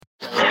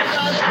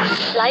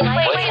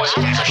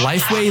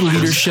Lifeway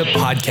Leadership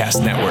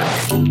Podcast Network.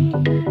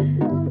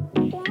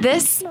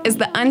 This is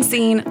the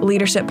Unseen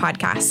Leadership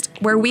Podcast,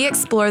 where we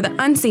explore the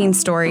unseen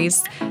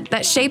stories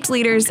that shaped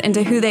leaders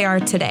into who they are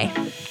today.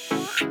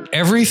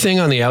 Everything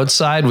on the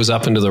outside was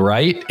up and to the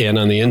right, and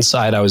on the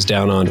inside, I was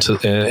down and to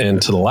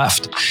the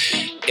left.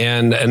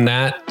 And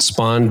that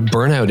spawned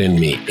burnout in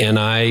me, and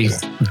I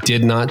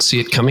did not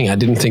see it coming. I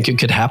didn't think it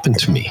could happen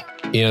to me.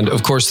 And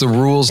of course, the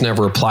rules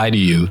never apply to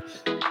you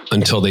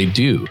until they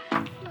do.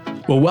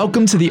 Well,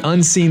 welcome to the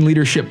Unseen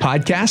Leadership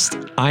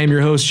Podcast. I am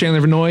your host,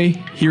 Chandler Vanoy,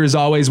 here as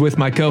always with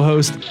my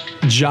co-host,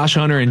 Josh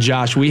Hunter. And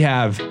Josh, we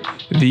have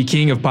the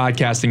king of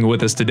podcasting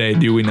with us today,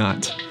 do we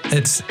not?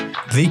 It's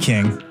the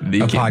king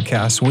of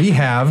podcasts. We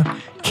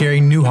have Carey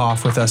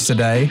Nieuwhof with us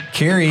today.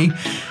 Carey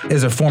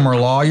is a former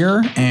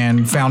lawyer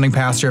and founding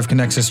pastor of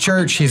Connexus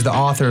Church. He's the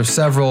author of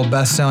several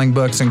best-selling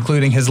books,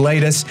 including his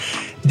latest,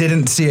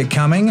 Didn't See It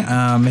Coming.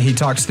 He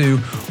talks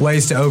through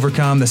ways to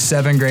overcome the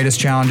 7 greatest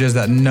challenges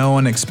that no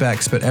one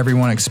expects, but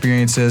everyone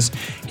experiences.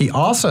 He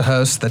also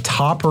hosts the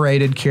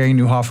top-rated Carey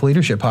Nieuwhof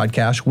Leadership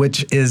Podcast,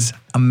 which is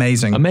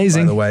amazing.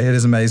 By the way, it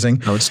is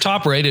amazing. No, it's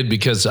top-rated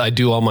because I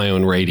do all my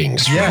own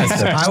ratings.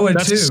 Yes, I would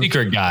that's too. That's a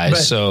secret, guys. But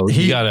so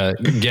you got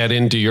to get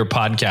into your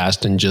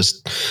podcast and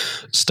just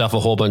stuff a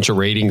whole bunch of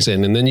ratings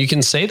in, and then you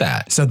can say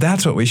that. So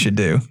that's what we should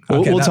do.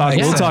 Okay, we'll talk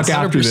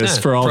after 100%. this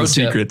for all the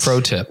secrets.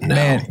 Pro tip. No,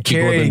 Man,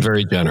 people have been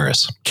very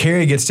generous.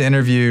 Carey gets to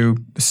interview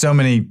so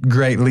many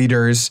great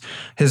leaders.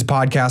 His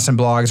podcasts and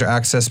blogs are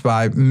accessed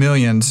by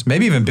millions,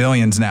 maybe even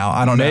billions now.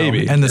 I don't know.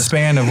 And the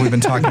span of we've been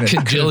talking to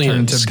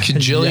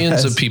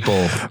Kajillions of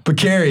people. But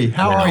Carey,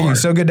 how are you?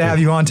 So good to have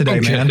you on today,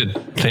 man.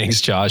 Good.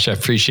 Thanks, Josh. I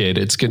appreciate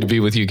it. It's good to be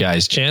with you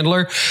guys.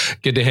 Chandler,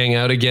 good to hang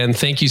out again.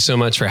 Thank you so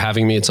much for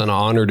having me. It's an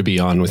honor to be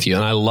on with you.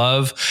 And I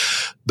love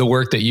the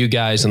work that you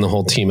guys and the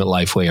whole team at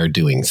Lifeway are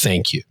doing.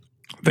 Thank you.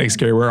 Thanks,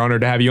 Carey. We're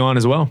honored to have you on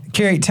as well.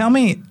 Carey, tell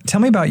me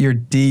about your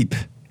deep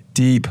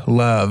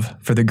love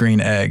for the green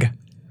egg.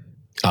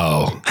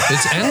 Oh,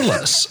 it's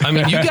endless. I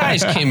mean, you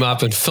guys came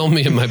up and filmed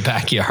me in my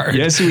backyard.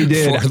 Yes, we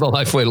did. For the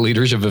Lifeway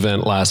Leadership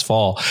event last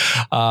fall.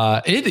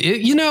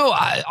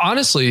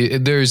 Honestly,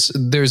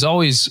 there's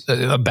always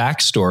a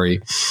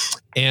backstory.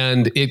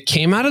 And it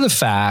came out of the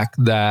fact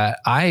that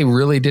I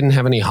really didn't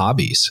have any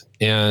hobbies.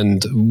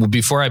 And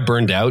before I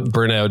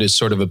burnout is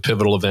sort of a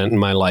pivotal event in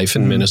my life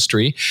and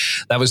ministry.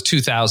 That was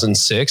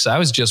 2006. I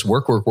was just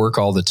work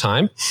all the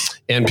time.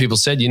 And people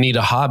said, you need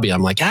a hobby.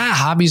 I'm like,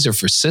 hobbies are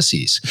for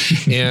sissies.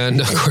 And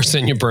of course,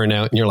 then you burn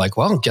out and you're like,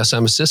 well, guess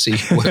I'm a sissy.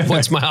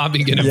 What's my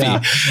hobby going to be?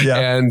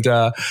 Yeah. And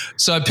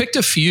so I picked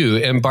a few,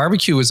 and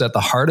barbecue was at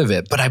the heart of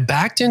it, but I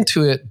backed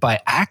into it by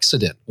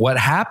accident. What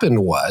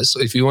happened was,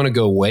 if you want to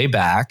go way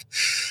back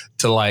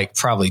to like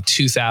probably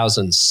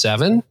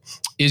 2007,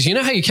 is you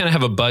know how you kind of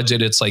have a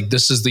budget? It's like,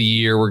 this is the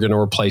year we're going to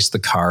replace the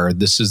car.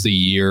 This is the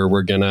year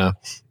we're going to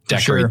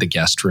decorate the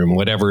guest room,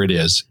 whatever it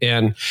is.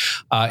 And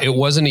it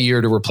wasn't a year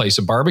to replace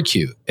a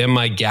barbecue. And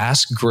my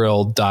gas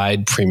grill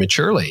died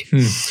prematurely.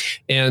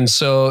 And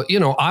so,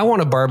 I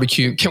want a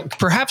barbecue.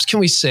 Perhaps can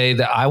we say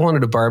that I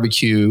wanted a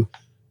barbecue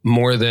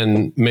more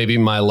than maybe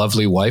my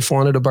lovely wife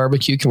wanted a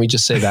barbecue? Can we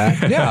just say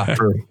that? Yeah.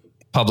 For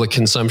public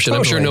consumption.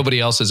 Totally. I'm sure nobody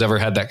else has ever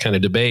had that kind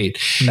of debate.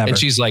 Never. And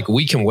she's like,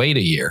 we can wait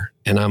a year.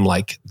 And I'm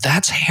like,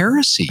 that's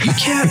heresy. You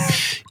can't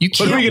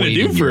what are we going to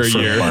do for a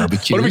year?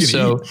 Barbecue. What are we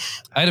so eat?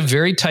 I had a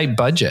very tight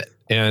budget,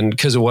 and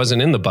because it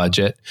wasn't in the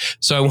budget.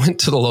 So I went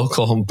to the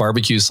local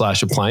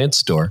barbecue/appliance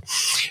store,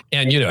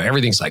 and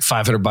everything's like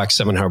 $500,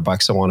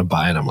 $700 I want to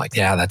buy. And I'm like,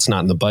 yeah, that's not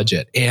in the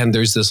budget. And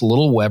there's this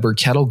little Weber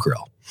kettle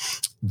grill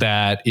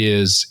that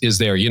is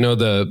there,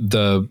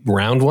 the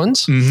round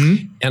ones.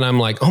 Mm-hmm. And I'm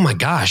like, oh my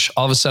gosh,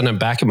 all of a sudden I'm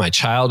back in my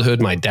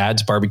childhood. My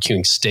dad's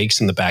barbecuing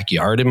steaks in the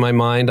backyard in my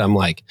mind. I'm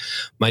like,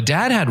 my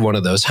dad had one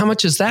of those. How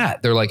much is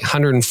that? They're like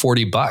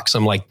 $140.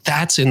 I'm like,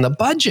 that's in the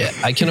budget.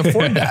 I can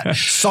afford that.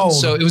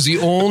 So it was the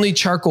only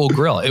charcoal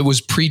grill. It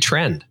was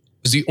pre-trend.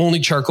 It was the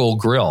only charcoal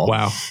grill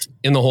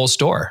in the whole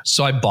store.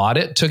 So I bought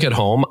it, took it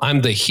home.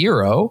 I'm the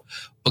hero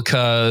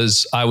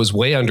because I was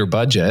way under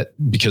budget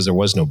because there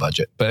was no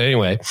budget. But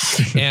anyway,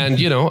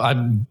 and I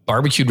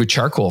barbecued with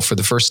charcoal for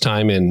the first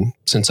time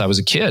since I was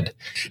a kid.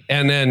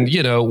 And then,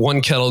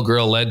 one kettle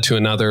grill led to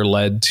another,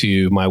 led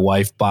to my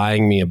wife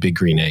buying me a big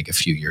green egg a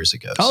few years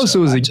ago. Oh, so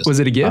was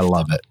it a gift? I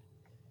love it.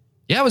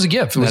 Yeah, it was a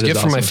gift. It was a gift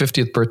for my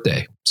 50th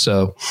birthday.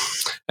 So,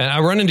 and I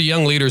run into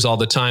young leaders all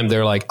the time.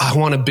 They're like, I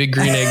want a big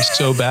green egg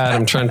so bad.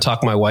 I'm trying to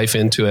talk my wife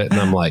into it.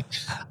 And I'm like,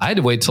 I had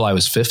to wait till I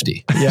was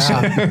 50.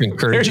 Yeah.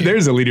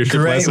 There's a leadership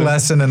Great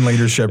lesson in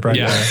leadership right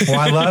there. Well,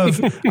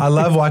 I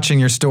love watching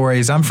your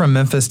stories. I'm from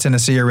Memphis,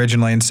 Tennessee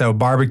originally. And so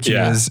barbecue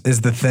is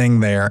the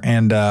thing there.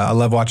 And I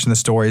love watching the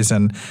stories,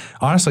 and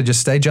honestly, just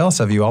stay jealous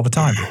of you all the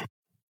time.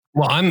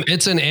 Well,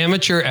 it's an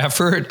amateur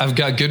effort. I've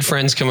got good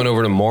friends coming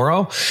over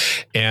tomorrow.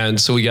 And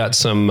so we got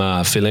some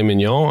filet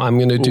mignon I'm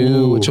going to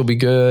do, which will be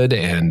good.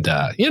 And,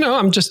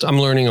 I'm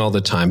learning all the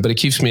time, but it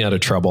keeps me out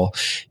of trouble.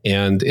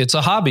 And it's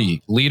a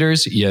hobby.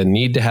 Leaders, you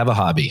need to have a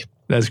hobby.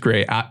 That's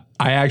great. I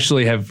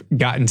actually have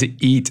gotten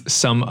to eat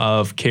some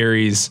of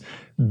Carey's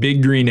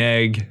big green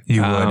egg.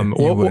 You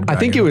would. I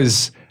think it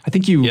was. I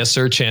think you. Yes,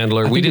 sir,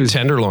 Chandler. We did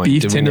tenderloin.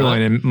 Beef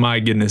tenderloin, and my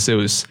goodness, it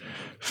was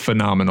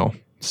phenomenal.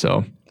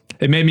 So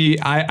it made me.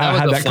 I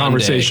had that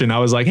conversation. Day. I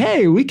was like,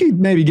 "Hey, we could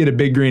maybe get a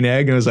big green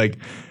egg," and I was like,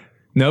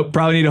 "Nope,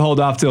 probably need to hold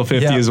off till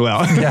 50 as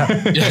well." Yeah.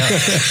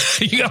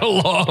 You got a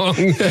long.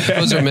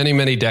 Those are many,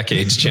 many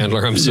decades,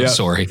 Chandler. I'm so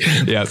sorry.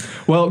 Yeah.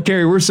 Well,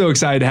 Carey, we're so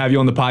excited to have you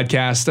on the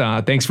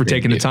podcast. Thanks for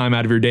taking the time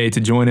out of your day to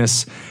join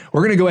us.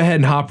 We're going to go ahead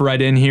and hop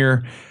right in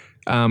here.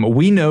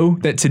 We know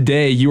that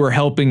today you are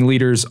helping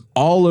leaders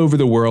all over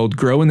the world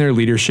grow in their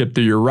leadership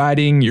through your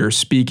writing, your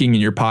speaking,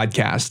 and your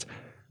podcast.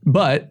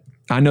 But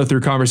I know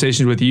through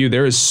conversations with you,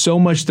 there is so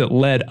much that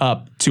led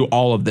up to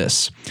all of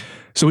this.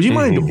 So would you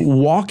mind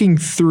walking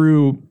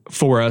through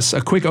for us a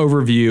quick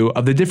overview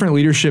of the different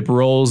leadership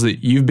roles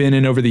that you've been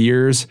in over the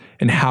years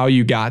and how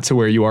you got to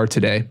where you are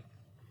today?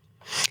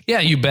 Yeah,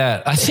 you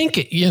bet. I think,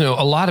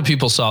 a lot of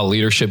people saw a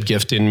leadership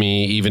gift in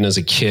me even as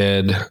a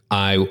kid.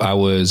 I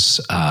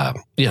was on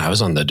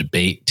the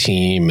debate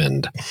team,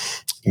 and,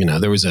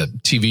 there was a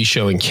TV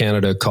show in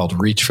Canada called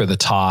Reach for the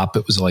Top.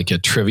 It was like a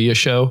trivia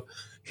show.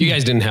 You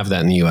guys didn't have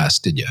that in the US,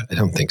 did you? I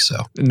don't think so.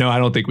 No, I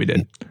don't think we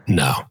did.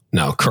 No,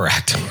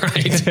 correct.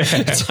 Right.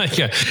 It's like,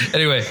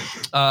 anyway.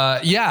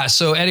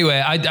 So anyway,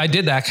 I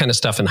did that kind of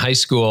stuff in high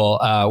school.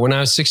 When I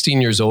was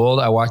 16 years old,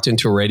 I walked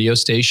into a radio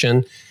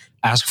station,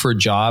 asked for a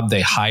job.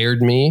 They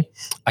hired me.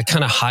 I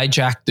kind of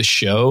hijacked the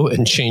show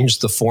and changed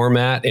the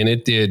format, and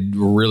it did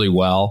really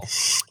well.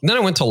 And then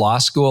I went to law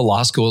school.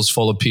 Law school is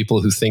full of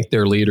people who think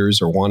they're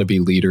leaders or want to be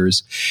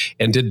leaders,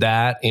 and did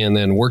that, and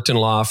then worked in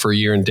law for a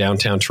year in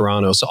downtown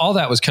Toronto. So all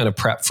that was kind of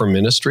prep for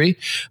ministry.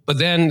 But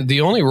then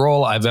the only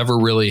role I've ever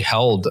really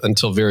held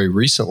until very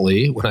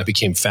recently, when I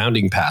became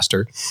founding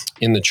pastor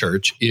in the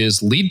church,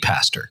 is lead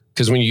pastor.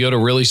 Because when you go to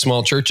really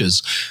small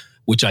churches,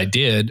 which I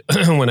did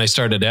when I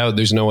started out,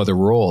 there's no other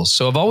roles.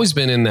 So I've always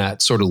been in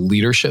that sort of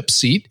leadership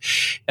seat.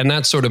 And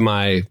that's sort of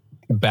my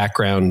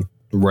background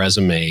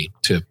resume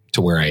to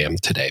where I am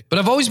today. But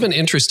I've always been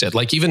interested,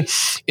 like even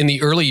in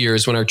the early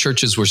years when our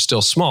churches were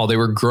still small, they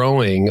were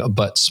growing,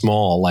 but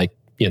small, like,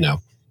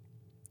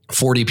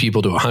 40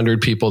 people to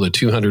 100 people to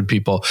 200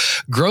 people.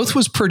 Growth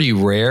was pretty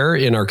rare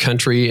in our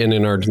country and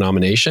in our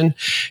denomination.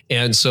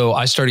 And so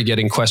I started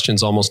getting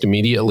questions almost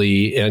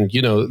immediately. And,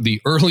 the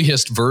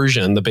earliest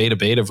version, the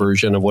beta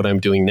version of what I'm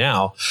doing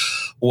now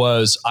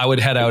was I would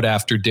head out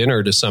after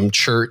dinner to some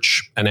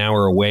church an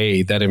hour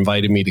away that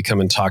invited me to come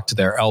and talk to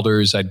their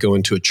elders. I'd go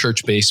into a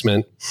church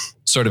basement,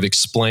 sort of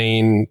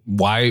explain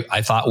why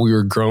I thought we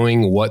were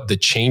growing, what the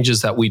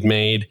changes that we'd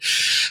made,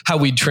 how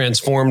we'd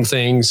transformed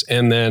things.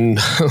 And then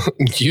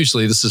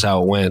usually this is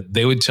how it went.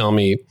 They would tell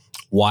me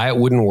why it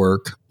wouldn't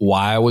work,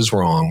 why I was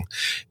wrong.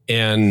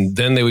 And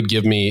then they would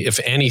give me, if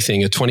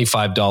anything, a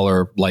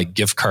 $25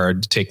 gift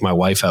card to take my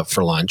wife out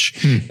for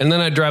lunch. And then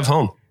I'd drive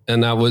home.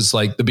 And that was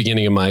like the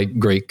beginning of my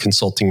great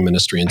consulting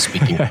ministry and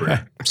speaking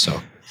career.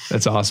 So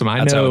that's awesome.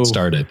 That's how it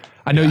started.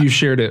 I know you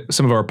shared at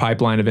some of our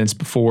pipeline events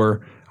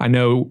before. I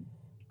know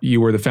you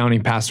were the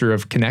founding pastor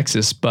of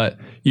Connexus, but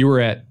you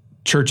were at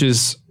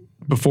churches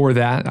before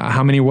that.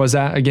 How many was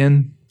that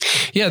again?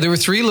 Yeah, there were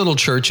 3 little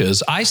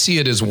churches. I see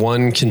it as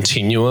one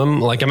continuum.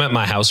 Like I'm at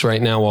my house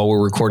right now while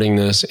we're recording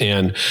this,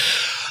 and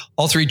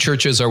all 3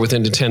 churches are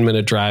within a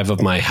 10-minute drive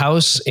of my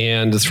house,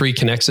 and the 3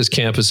 Connexus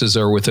campuses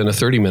are within a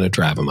 30-minute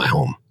drive of my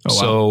home. Oh, wow.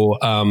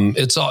 So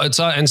it's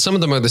all, and some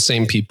of them are the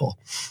same people.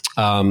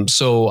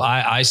 So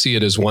I see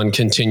it as one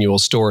continual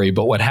story.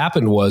 But what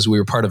happened was we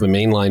were part of a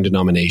mainline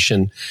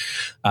denomination.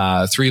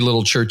 3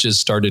 little churches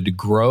started to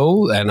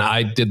grow, and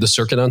I did the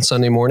circuit on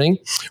Sunday morning.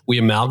 We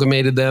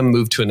amalgamated them,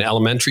 moved to an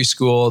elementary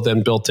school,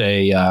 then built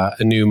a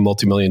new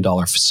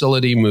multi-million-dollar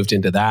facility, moved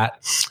into that.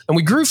 And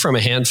we grew from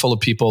a handful of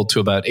people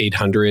to about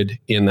 800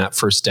 in that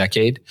first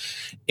decade.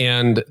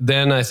 And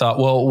then I thought,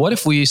 well, what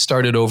if we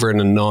started over in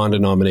a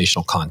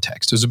non-denominational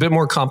context? It was a bit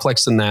more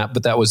complex than that,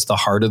 but that was the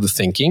heart of the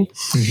thinking.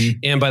 Mm-hmm.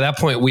 And by that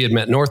point, we had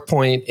met North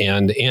Point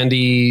and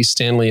Andy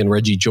Stanley and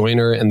Reggie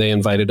Joyner, and they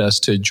invited us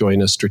to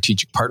join a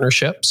strategic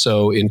partnership.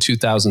 So in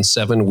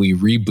 2007, we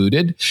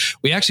rebooted.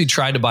 We actually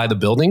tried to buy the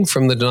building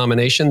from the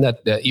denomination that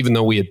even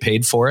though we had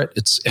paid for it,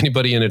 it's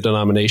anybody in a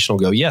denomination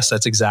will go, yes,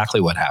 that's exactly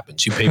what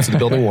happens. You pay for the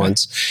building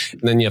once,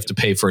 and then you have to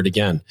pay for it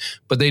again.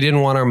 But they didn't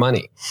want our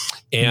money.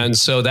 And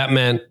so that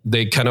meant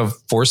they kind of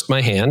forced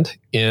my hand.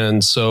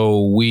 And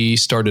so we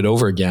started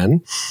over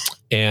again,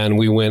 and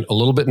we went a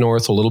little bit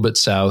north, a little bit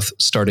south,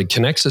 started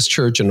Connexus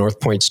Church, a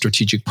North Point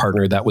strategic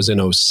partner. That was in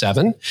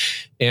 2007.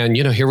 And,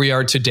 here we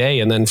are today.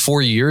 And then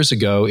 4 years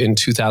ago in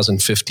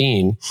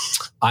 2015,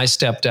 I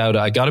stepped out.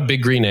 I got a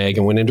big green egg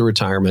and went into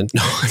retirement.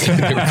 No,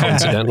 they were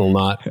coincidental,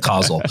 not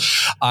causal.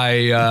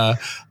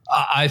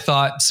 I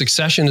thought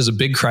succession is a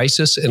big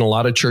crisis in a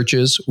lot of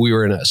churches. We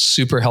were in a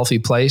super healthy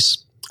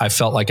place. I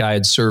felt like I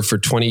had served for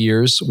 20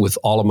 years with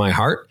all of my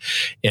heart,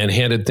 and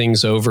handed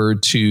things over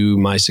to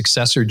my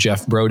successor,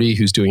 Jeff Brody,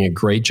 who's doing a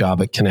great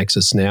job at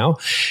Connexus now.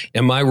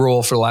 And my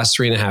role for the last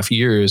 3.5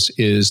 years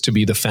is to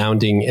be the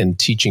founding and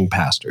teaching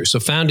pastor. So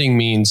founding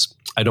means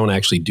I don't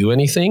actually do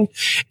anything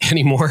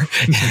anymore.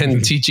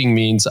 And teaching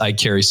means I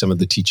carry some of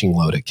the teaching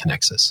load at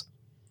Connexus.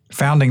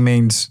 Founding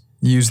means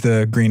use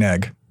the green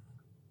egg.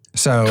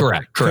 So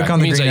correct. Click on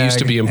It the means green I used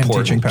to egg be and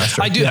important. teaching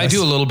pastor. I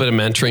do a little bit of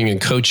mentoring and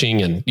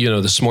coaching. And,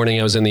 this morning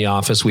I was in the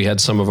office. We have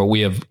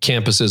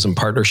campuses and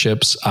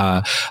partnerships.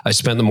 I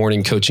spent the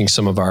morning coaching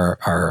some of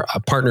our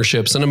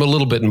partnerships, and I'm a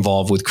little bit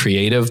involved with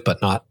creative,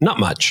 but not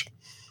much.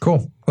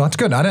 Cool. Well, that's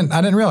good. I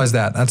didn't realize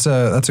that. That's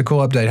a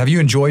cool update. Have you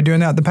enjoyed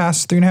doing that the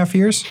past 3.5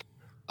 years?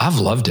 I've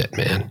loved it,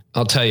 man.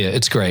 I'll tell you,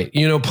 it's great.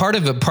 Part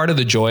of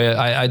the joy,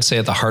 I'd say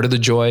at the heart of the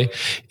joy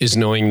is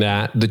knowing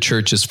that the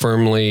church is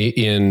firmly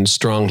in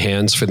strong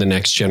hands for the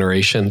next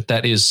generation.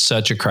 That is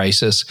such a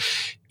crisis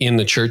in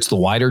the church, the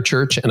wider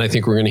church. And I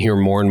think we're going to hear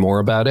more and more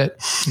about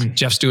it.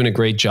 Jeff's doing a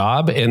great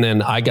job. And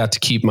then I got to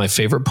keep my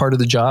favorite part of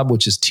the job,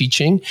 which is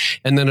teaching.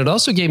 And then it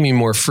also gave me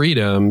more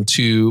freedom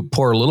to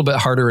pour a little bit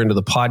harder into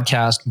the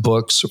podcast,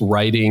 books,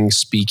 writing,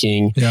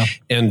 speaking,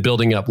 and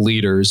building up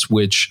leaders,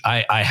 which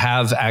I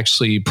have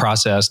actually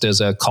processed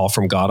as a call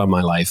from God on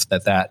my life,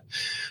 that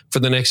for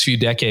the next few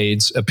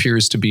decades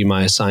appears to be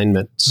my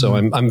assignment. So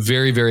I'm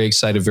very, very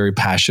excited, very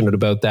passionate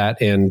about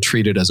that, and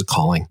treat it as a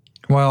calling.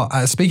 Well,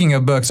 speaking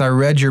of books, I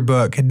read your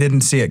book. I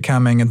didn't see it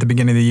coming at the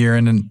beginning of the year.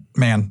 And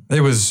man, it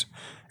was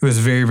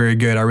very, very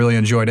good. I really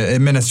enjoyed it. It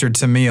ministered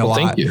to me a lot.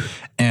 Thank you.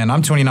 And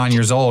I'm 29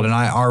 years old, and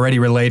I already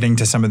relating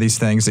to some of these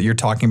things that you're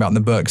talking about in the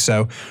book.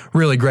 So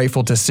really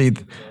grateful to see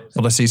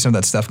some of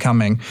that stuff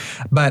coming.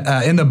 But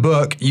in the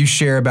book, you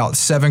share about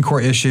 7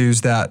 core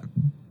issues that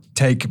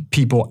take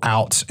people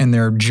out in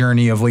their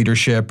journey of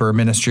leadership or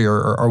ministry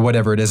or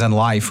whatever it is in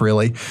life,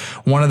 really.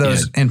 One of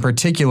those in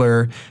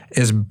particular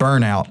is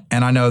burnout.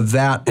 And I know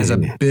that is a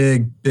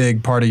big,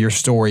 big part of your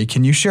story.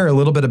 Can you share a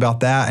little bit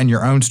about that and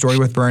your own story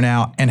with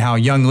burnout and how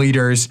young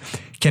leaders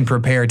can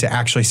prepare to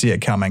actually see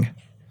it coming?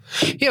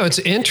 It's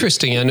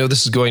interesting. I know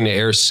this is going to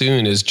air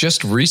soon. Is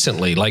just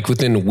recently, like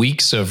within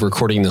weeks of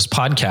recording this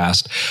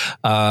podcast,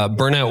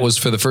 burnout was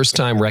for the first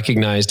time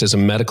recognized as a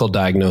medical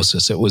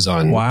diagnosis. It was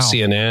on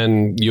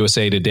CNN,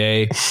 USA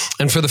Today.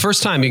 And for the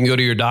first time, you can go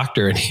to your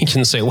doctor and he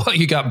can say, well,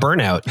 you got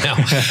burnout. Now,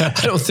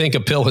 I don't think a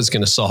pill is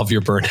going to solve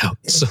your burnout.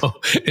 So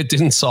it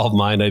didn't solve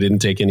mine. I didn't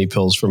take any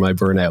pills for my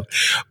burnout.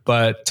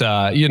 But,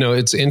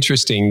 it's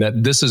interesting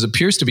that this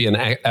appears to be an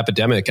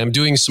epidemic. I'm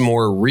doing some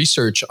more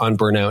research on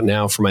burnout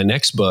now for my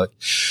next book.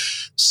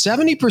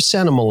 70%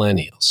 of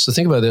millennials, so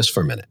think about this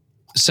for a minute,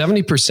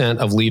 70%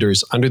 of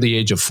leaders under the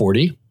age of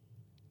 40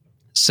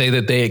 say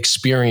that they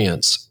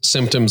experience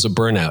symptoms of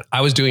burnout.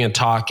 I was doing a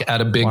talk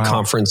at a big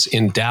conference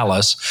in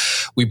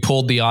Dallas. We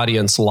pulled the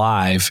audience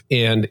live,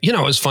 and,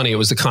 it was funny. It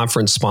was the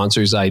conference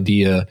sponsor's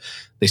idea.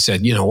 They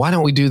said, why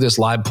don't we do this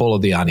live poll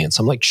of the audience?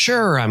 I'm like,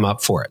 sure, I'm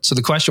up for it. So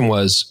the question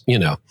was,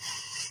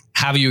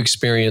 have you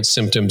experienced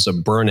symptoms of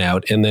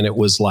burnout? And then it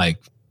was like,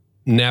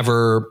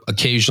 never,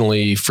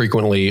 occasionally,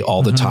 frequently,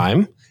 all the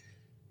time.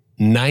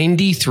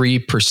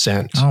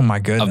 93% oh my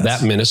goodness. Of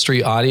that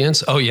ministry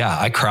audience. Oh yeah,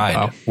 I cried.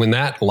 Wow. When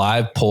that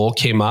live poll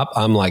came up,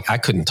 I'm like, I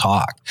couldn't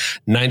talk.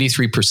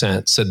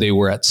 93% said they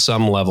were at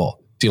some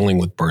level dealing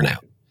with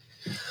burnout.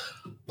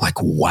 Like,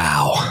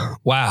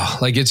 wow.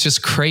 Like, it's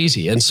just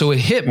crazy. And so it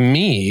hit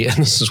me, and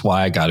this is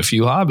why I got a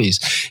few hobbies.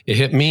 It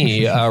hit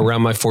me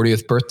around my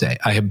 40th birthday.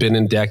 I have been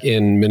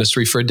in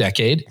ministry for a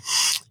decade.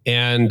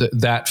 And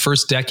that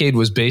first decade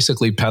was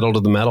basically pedal to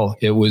the metal.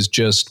 It was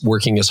just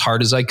working as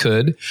hard as I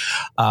could.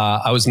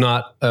 I was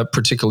not a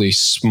particularly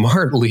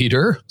smart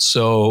leader,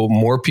 so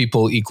more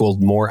people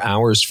equaled more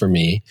hours for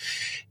me.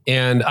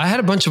 And I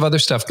had a bunch of other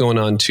stuff going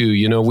on too.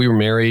 We were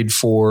married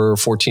for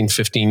 14,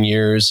 15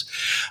 years.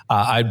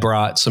 I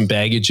brought some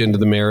baggage into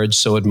the marriage.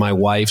 So had my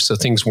wife. So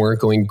things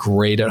weren't going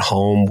great at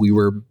home. We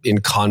were in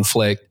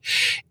conflict.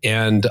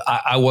 And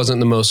I wasn't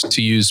the most,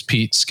 to use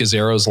Pete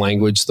Scazzero's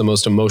language, the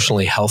most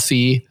emotionally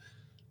healthy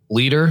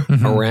leader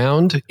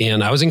around.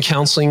 And I was in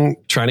counseling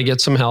trying to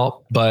get some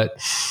help, but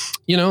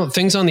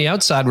things on the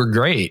outside were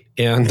great.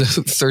 And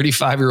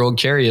 35-year-old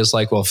Carrie is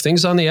like, well, if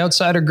things on the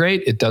outside are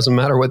great, it doesn't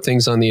matter what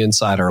things on the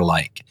inside are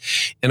like.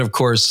 And of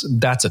course,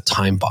 that's a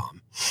time bomb.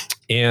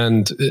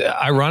 And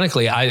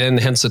ironically, and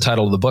hence the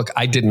title of the book,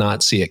 I did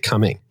not see it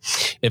coming.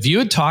 If you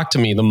had talked to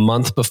me the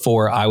month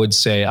before, I would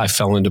say I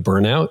fell into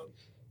burnout,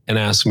 and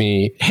ask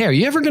me, hey, are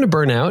you ever going to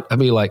burn out? I'd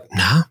be like,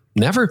 nah,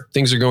 never.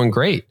 Things are going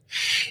great.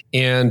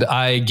 And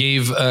I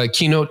gave a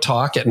keynote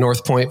talk at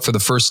North Point for the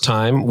first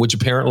time, which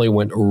apparently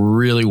went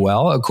really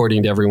well,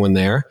 according to everyone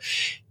there.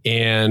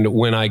 And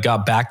when I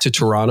got back to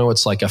Toronto,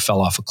 it's like I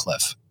fell off a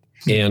cliff.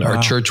 And our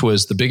church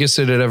was the biggest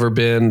it had ever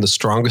been, the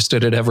strongest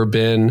it had ever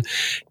been.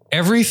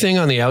 Everything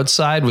on the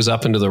outside was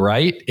up and to the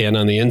right, and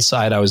on the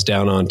inside, I was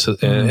down and to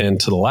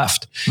the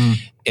left.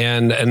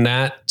 And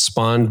that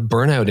spawned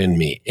burnout in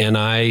me. And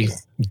I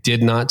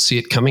did not see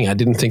it coming. I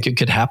didn't think it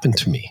could happen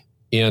to me.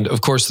 And of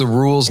course, the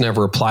rules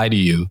never apply to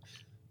you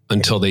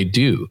until they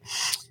do.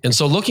 And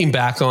so looking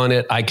back on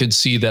it, I could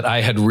see that I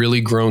had really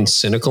grown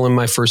cynical in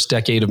my first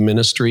decade of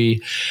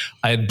ministry.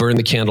 I had burned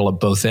the candle at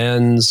both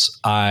ends.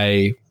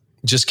 I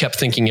just kept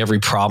thinking every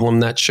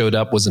problem that showed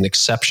up was an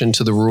exception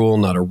to the rule,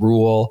 not a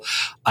rule.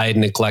 I had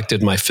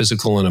neglected my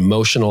physical and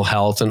emotional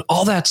health, and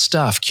all that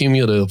stuff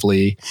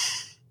cumulatively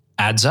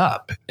adds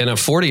up. And at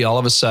 40, all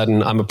of a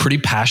sudden, I'm a pretty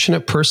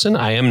passionate person.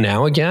 I am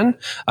now again.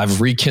 I've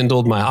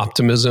rekindled my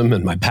optimism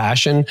and my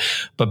passion.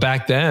 But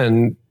back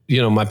then,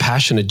 my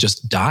passion had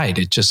just died.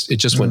 It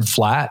just went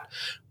flat.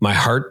 My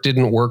heart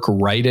didn't work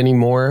right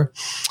anymore.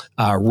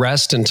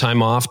 Rest and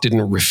time off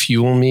didn't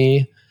refuel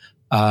me.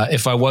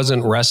 If I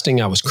wasn't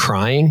resting, I was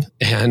crying,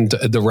 and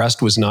the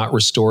rest was not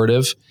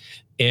restorative.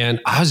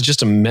 And I was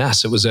just a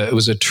mess. It was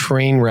a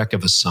train wreck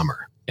of a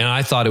summer. And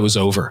I thought it was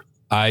over.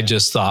 I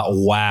just thought,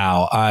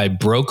 wow, I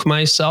broke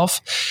myself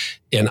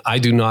and I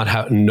do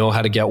not know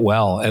how to get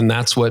well. And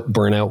that's what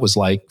burnout was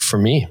like for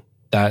me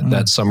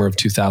that summer of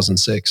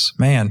 2006.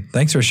 Man,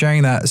 thanks for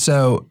sharing that.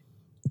 So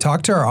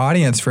talk to our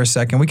audience for a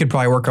second. We could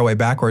probably work our way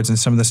backwards in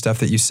some of the stuff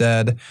that you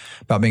said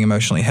about being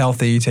emotionally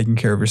healthy, taking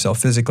care of yourself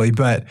physically.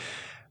 But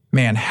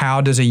man,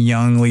 how does a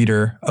young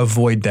leader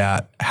avoid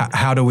that?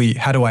 How do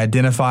I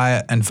identify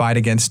it and fight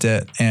against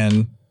it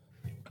and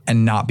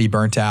not be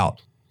burnt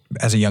out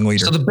as a young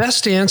leader? So the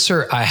best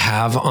answer I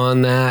have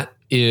on that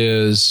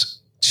is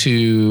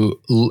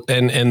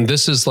and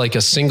this is like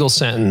a single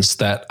sentence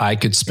that I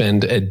could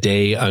spend a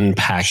day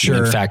unpacking.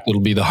 Sure. In fact,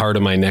 it'll be the heart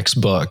of my next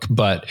book,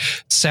 but it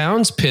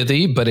sounds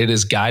pithy, but it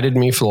has guided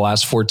me for the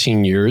last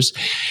 14 years.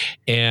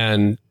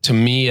 And to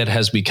me, it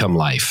has become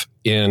life.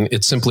 And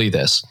it's simply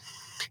this: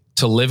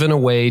 to live in a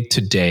way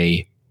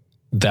today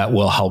that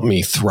will help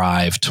me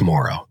thrive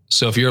tomorrow.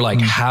 So if you're like,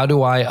 how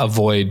do I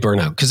avoid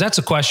burnout? Because that's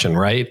a question,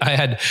 right? I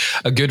had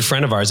a good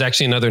friend of ours,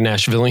 actually another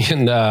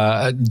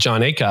Nashvilleian,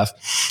 John Acuff.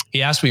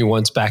 He asked me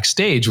once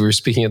backstage, we were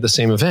speaking at the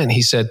same event.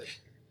 He said,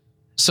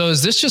 so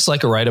is this just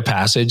like a rite of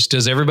passage?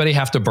 Does everybody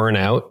have to burn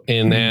out?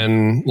 And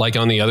then like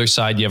on the other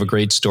side, you have a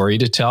great story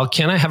to tell.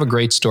 Can I have a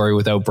great story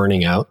without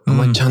burning out? I'm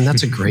like, John,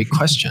 that's a great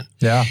question.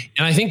 Yeah.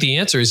 And I think the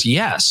answer is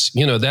yes.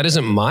 That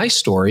isn't my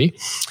story,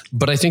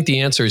 but I think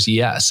the answer is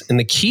yes. And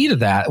the key to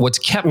that, what's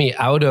kept me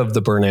out of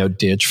the burnout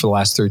ditch for the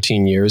last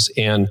 13 years,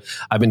 and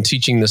I've been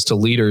teaching this to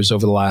leaders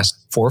over the last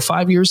 4 or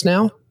 5 years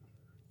now,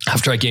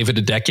 after I gave it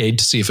a decade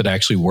to see if it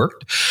actually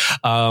worked,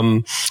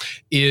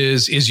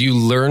 is you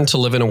learn to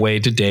live in a way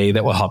today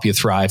that will help you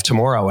thrive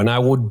tomorrow. And I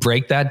would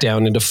break that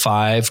down into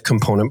 5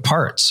 component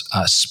parts.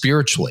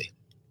 Spiritually,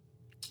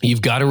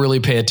 you've got to really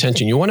pay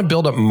attention. You want to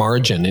build up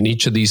margin in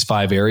each of these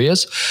 5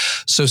 areas.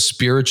 So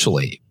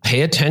spiritually,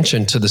 pay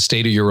attention to the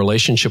state of your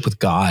relationship with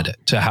God,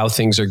 to how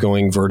things are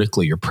going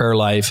vertically, your prayer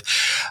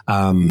life,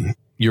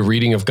 your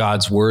reading of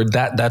God's word.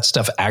 That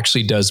stuff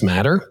actually does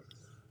matter.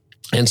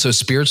 And so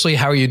spiritually,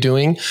 how are you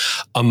doing?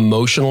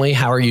 Emotionally,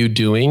 how are you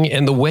doing?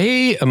 And the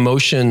way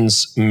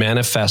emotions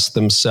manifest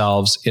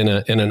themselves in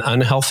an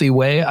unhealthy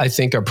way, I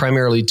think, are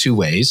primarily 2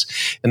 ways,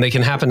 and they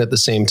can happen at the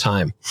same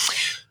time.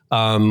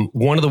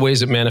 One of the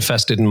ways it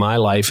manifested in my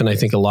life, and I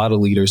think a lot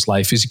of leaders'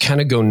 life, is you kind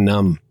of go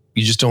numb.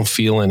 You just don't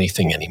feel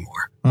anything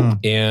anymore.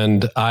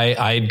 And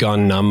I had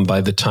gone numb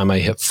by the time I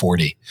hit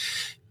 40.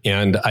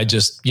 And I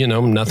just,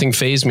 nothing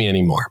fazed me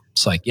anymore.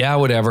 It's like, yeah,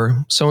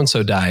 whatever.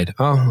 So-and-so died.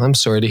 Oh, I'm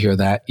sorry to hear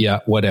that.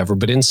 Yeah, whatever.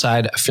 But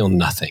inside, I feel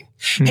nothing.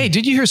 Hey,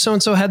 did you hear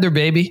so-and-so had their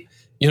baby?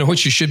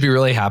 What you should be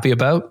really happy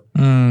about?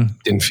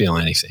 Didn't feel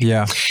anything.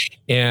 Yeah.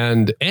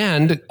 And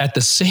at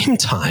the same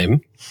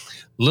time,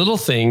 little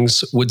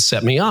things would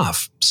set me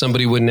off.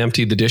 Somebody wouldn't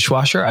empty the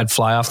dishwasher. I'd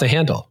fly off the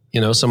handle.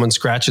 Someone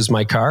scratches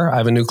my car. I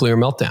have a nuclear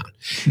meltdown.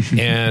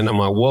 And I'm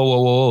like,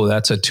 whoa.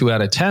 That's a 2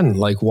 out of 10.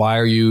 Like, why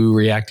are you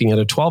reacting at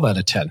a 12 out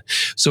of 10?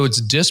 So it's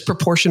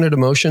disproportionate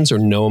emotions or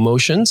no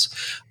emotions.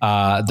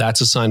 That's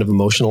a sign of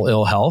emotional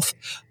ill health.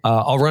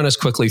 I'll run us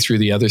quickly through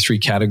the other 3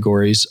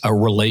 categories.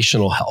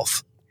 Relational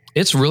health.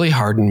 It's really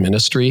hard in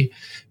ministry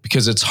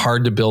because it's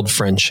hard to build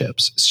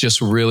friendships. It's just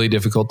really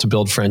difficult to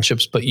build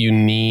friendships, but you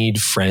need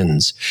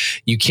friends.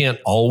 You can't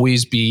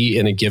always be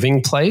in a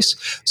giving place.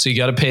 So you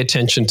got to pay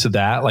attention to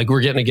that. Like, we're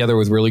getting together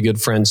with really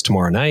good friends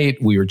tomorrow night.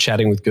 We were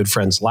chatting with good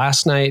friends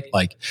last night.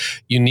 Like,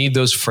 you need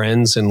those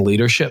friends in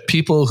leadership,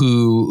 people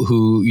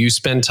who you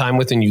spend time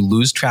with and you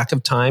lose track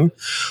of time,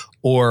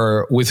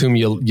 or with whom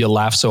you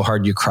laugh so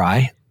hard you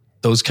cry.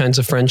 Those kinds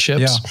of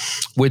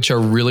friendships, which are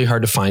really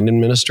hard to find in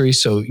ministry.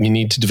 So you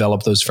need to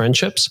develop those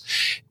friendships.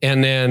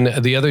 And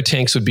then the other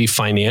tanks would be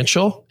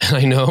financial. And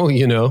I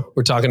know,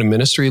 we're talking to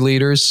ministry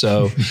leaders,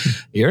 so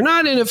you're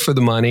not in it for the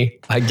money.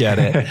 I get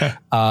it.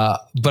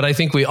 But I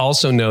think we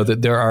also know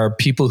that there are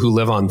people who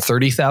live on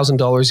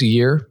 $30,000 a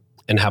year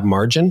and have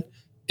margin,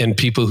 and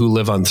people who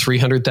live on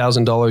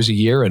 $300,000 a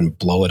year and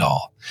blow it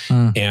all.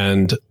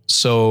 And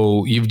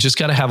so you've just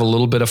got to have a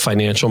little bit of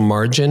financial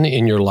margin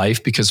in your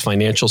life, because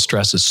financial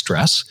stress is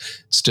stress,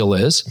 still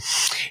is.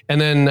 And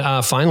then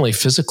finally,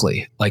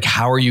 physically, like,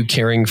 how are you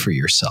caring for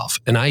yourself?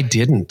 And I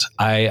didn't.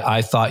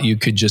 I thought you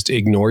could just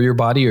ignore your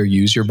body or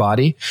use your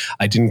body.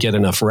 I didn't get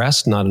enough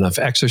rest, not enough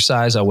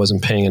exercise. I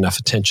wasn't paying enough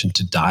attention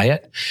to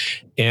diet.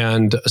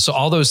 And so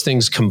all those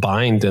things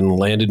combined and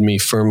landed me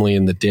firmly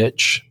in the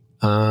ditch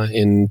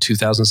in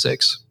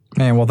 2006.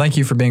 Man, well, thank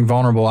you for being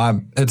vulnerable.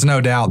 It's no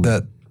doubt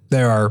that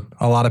there are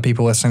a lot of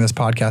people listening to this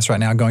podcast right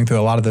now going through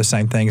a lot of those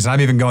same things. And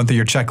I'm even going through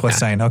your checklist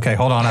saying, okay,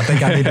 hold on. I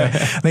think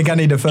I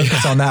need to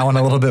focus on that one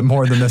a little bit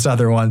more than this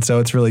other one. So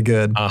it's really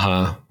good.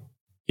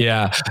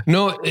 Yeah,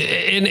 no.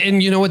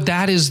 And you know what,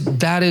 that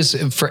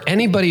is for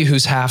anybody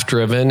who's half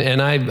driven.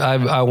 And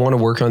I want to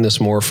work on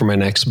this more for my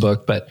next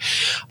book, but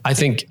I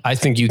think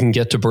you can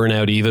get to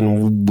burnout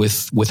even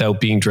without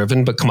being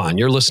driven. But come on,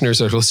 your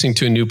listeners are listening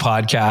to a new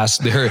podcast.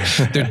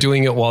 They're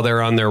doing it while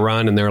they're on their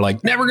run and they're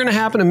like, never going to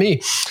happen to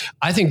me.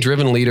 I think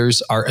driven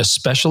leaders are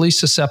especially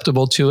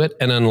susceptible to it.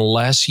 And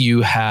unless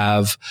you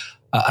have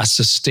a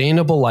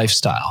sustainable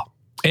lifestyle,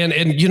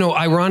 and you know,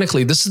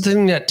 ironically, this is the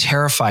thing that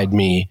terrified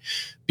me.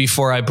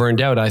 Before I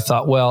burned out, I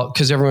thought, well,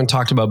 because everyone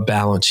talked about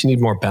balance, you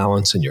need more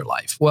balance in your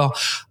life. Well,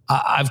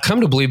 I've come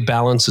to believe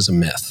balance is a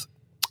myth.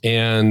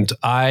 And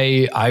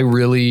I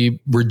really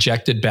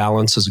rejected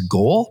balance as a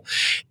goal.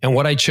 And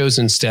what I chose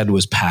instead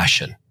was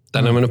passion.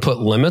 That I'm going to put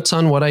limits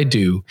on what I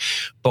do.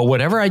 But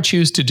whatever I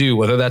choose to do,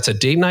 whether that's a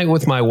date night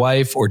with my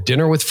wife or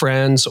dinner with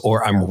friends,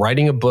 or I'm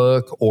writing a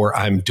book, or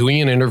I'm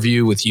doing an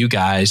interview with you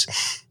guys,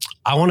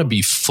 I want to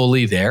be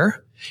fully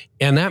there.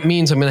 And that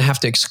means I'm going to have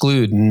to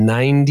exclude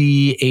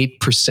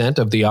 98%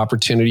 of the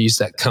opportunities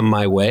that come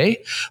my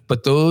way.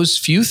 But those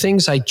few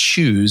things I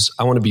choose,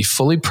 I want to be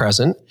fully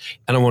present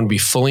and I want to be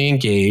fully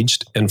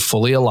engaged and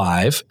fully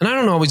alive. And I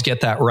don't always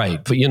get that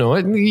right, but you know,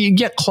 you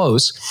get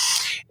close.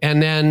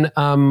 And then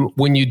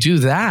when you do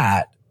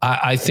that,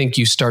 I think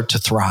you start to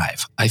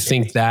thrive. I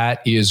think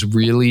that is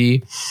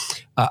really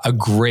a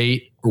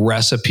great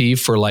recipe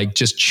for like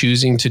just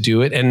choosing to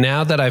do it. And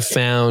now that I've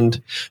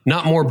found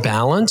not more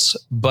balance,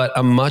 but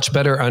a much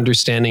better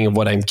understanding of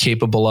what I'm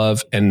capable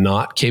of and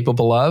not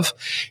capable of,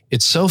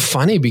 it's so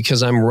funny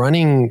because I'm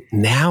running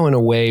now in a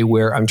way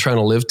where I'm trying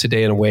to live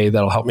today in a way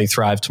that'll help me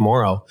thrive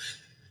tomorrow.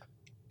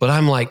 But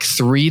I'm like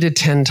 3 to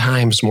 10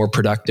 times more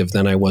productive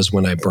than I was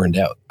when I burned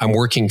out. I'm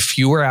working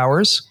fewer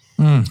hours.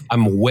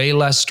 I'm way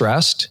less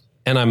stressed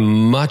and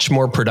I'm much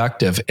more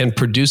productive and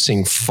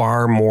producing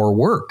far more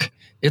work.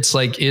 It's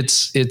like,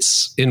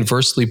 it's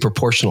inversely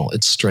proportional.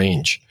 It's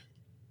strange.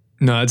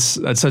 No,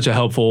 that's such a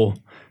helpful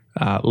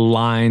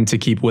line to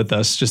keep with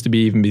us, just to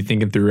even be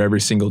thinking through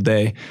every single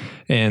day.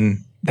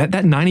 And that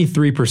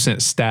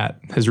 93% stat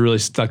has really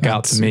stuck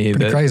out to me.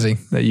 Crazy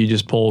that you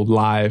just pulled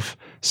live.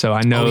 So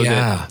I know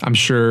that I'm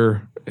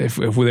sure if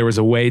there was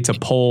a way to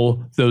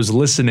poll those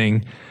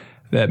listening,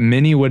 that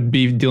many would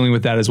be dealing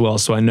with that as well.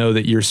 So I know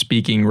that you're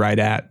speaking right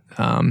at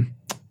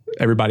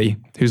everybody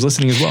who's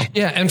listening as well.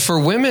 Yeah. And for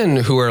women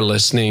who are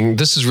listening,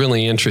 this is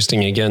really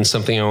interesting. Again,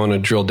 something I want to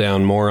drill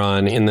down more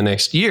on in the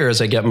next year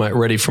as I get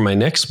ready for my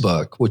next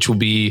book, which will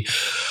be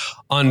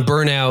on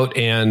burnout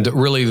and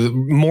really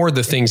more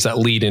the things that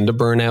lead into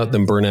burnout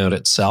than burnout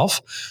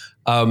itself.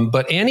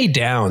 But Annie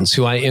Downs,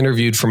 who I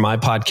interviewed for my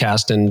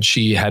podcast, and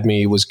she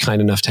was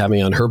kind enough to have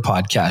me on her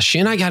podcast. She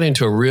and I got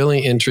into a really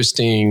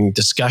interesting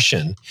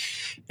discussion.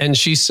 And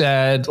she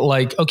said,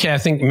 like, okay, I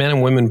think men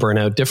and women burn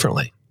out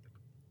differently.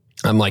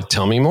 I'm like,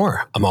 tell me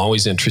more. I'm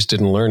always interested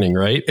in learning,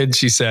 right? And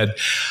she said,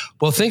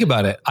 well, think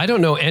about it. I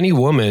don't know any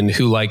woman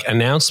who like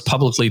announced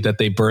publicly that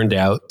they burned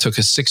out, took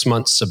a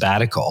 6-month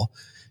sabbatical,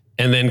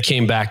 and then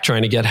came back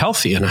trying to get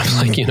healthy. And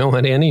I'm like, you know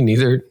what, Annie,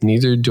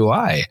 neither do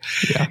I.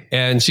 Yeah.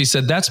 And she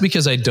said, that's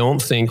because I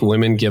don't think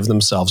women give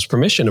themselves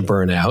permission to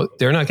burn out.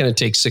 They're not going to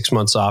take 6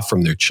 months off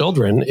from their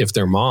children if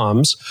they're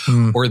moms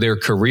or their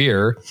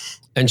career.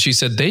 And she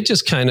said, they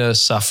just kind of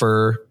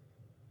suffer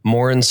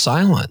more in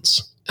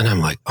silence. And I'm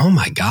like, oh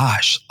my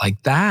gosh,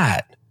 like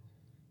that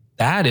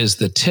is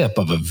the tip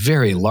of a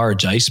very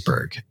large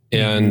iceberg.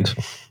 And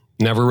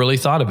never really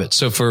thought of it.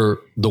 So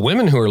for the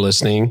women who are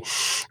listening,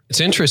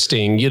 it's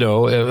interesting. You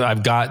know,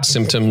 I've got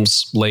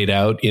symptoms laid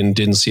out in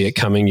Didn't See It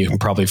Coming. You can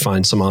probably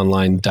find some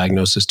online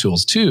diagnosis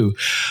tools too.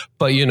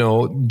 But, you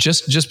know,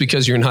 just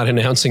because you're not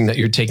announcing that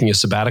you're taking a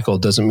sabbatical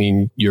doesn't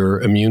mean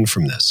you're immune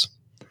from this.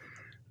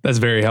 That's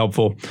very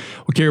helpful.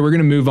 Well, Carey, we're going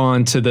to move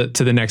on to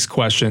the next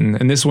question.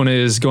 And this one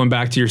is going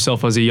back to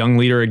yourself as a young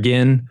leader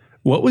again.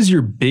 What was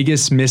your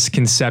biggest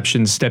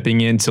misconception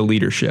stepping into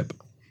leadership?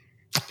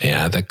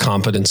 Yeah, that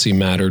competency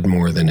mattered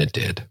more than it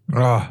did.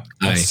 Oh,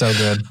 that's so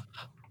good.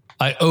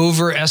 I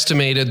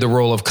overestimated the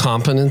role of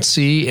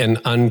competency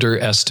and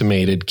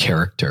underestimated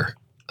character.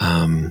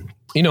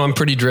 You know, I'm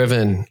pretty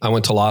driven. I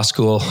went to law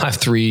school. I have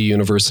 3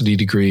 university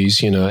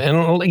degrees, you know,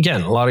 and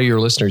again, a lot of your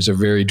listeners are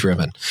very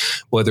driven,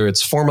 whether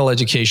it's formal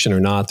education or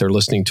not. They're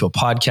listening to a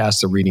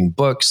podcast, they're reading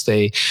books.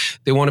 They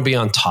want to be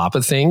on top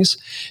of things.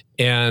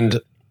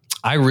 And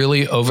I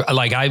really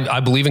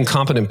I believe in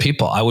competent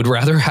people. I would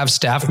rather have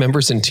staff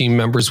members and team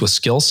members with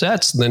skill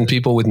sets than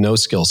people with no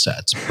skill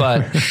sets.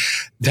 But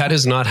that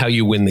is not how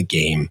you win the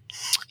game.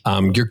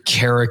 Your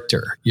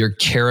character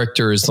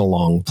is the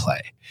long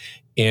play.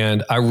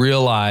 And I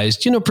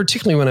realized, you know,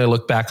 particularly when I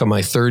look back on my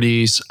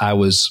 30s, I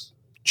was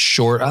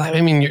short. I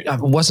mean, I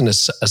wasn't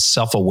as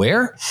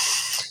self-aware.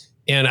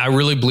 And I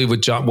really believe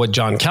what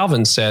John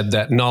Calvin said,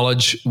 that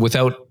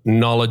without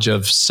knowledge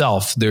of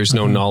self, there's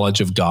no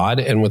knowledge of God.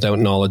 And without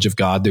knowledge of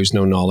God, there's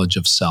no knowledge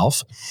of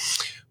self.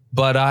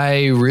 But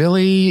I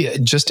really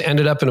just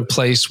ended up in a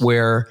place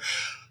where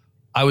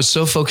I was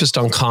so focused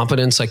on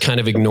competence, I kind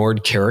of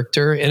ignored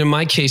character. And in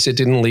my case, it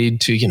didn't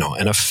lead to,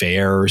 an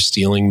affair or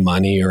stealing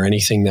money or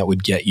anything that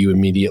would get you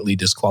immediately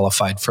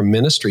disqualified from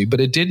ministry.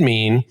 But it did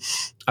mean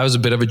I was a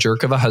bit of a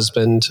jerk of a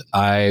husband.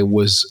 I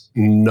was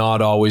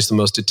not always the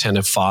most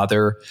attentive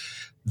father,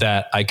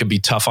 that I could be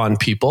tough on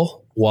people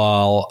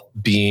while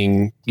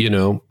being,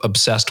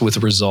 obsessed with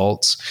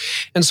results.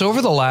 And so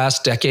over the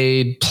last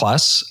decade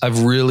plus,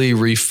 I've really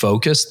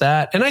refocused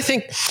that. And I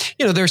think,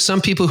 there's some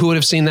people who would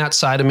have seen that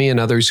side of me and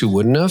others who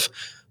wouldn't have,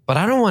 but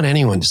I don't want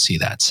anyone to see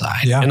that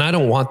side. Yeah. And I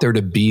don't want there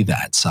to be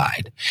that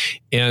side.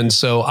 And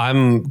so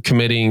I'm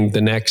committing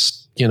the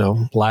next,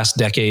 last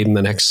decade and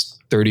the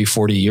next 30,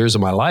 40 years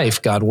of my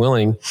life, God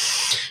willing,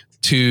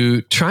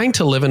 to trying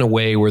to live in a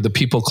way where the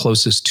people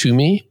closest to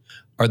me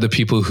are the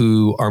people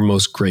who are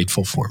most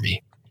grateful for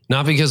me.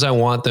 Not because I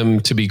want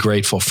them to be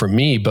grateful for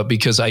me, but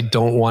because I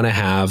don't want to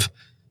have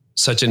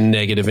such a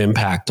negative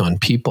impact on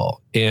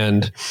people.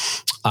 And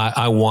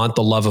I want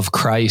the love of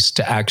Christ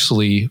to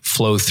actually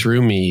flow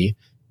through me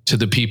to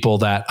the people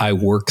that I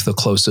work the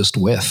closest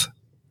with.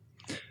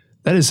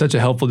 That is such a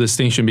helpful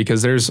distinction,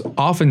 because there's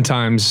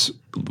oftentimes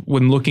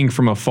when looking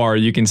from afar,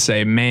 you can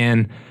say,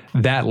 man,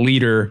 that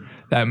leader,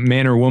 that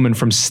man or woman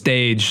from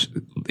stage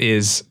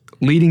is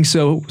leading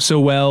so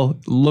well,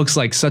 looks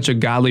like such a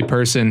godly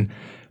person.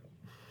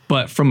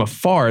 But from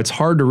afar, it's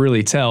hard to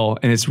really tell.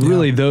 And it's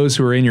really those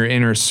who are in your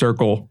inner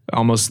circle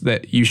almost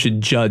that you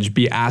should judge,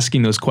 be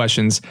asking those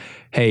questions.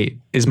 Hey,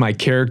 is my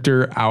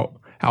character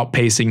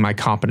outpacing my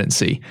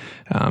competency?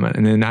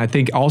 And then I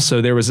think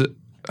also there was,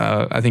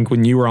 I think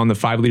when you were on the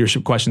 5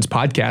 Leadership Questions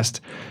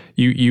podcast,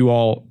 you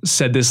all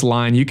said this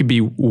line: you could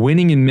be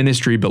winning in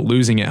ministry, but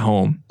losing at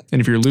home.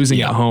 And if you're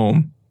losing at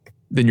home,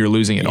 then you're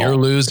losing it all. You're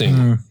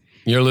losing.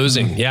 You're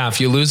losing. Yeah. If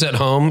you lose at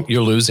home,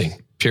 you're losing.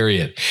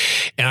 Period.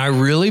 And I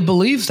really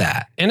believe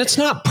that. And it's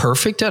not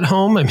perfect at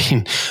home. I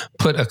mean,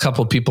 put a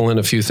couple people in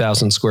a few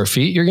thousand square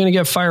feet, you're going to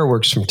get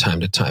fireworks from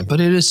time to time,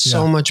 but it is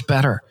so much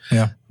better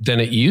than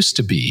it used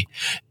to be.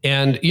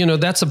 And,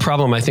 that's the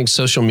problem. I think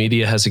social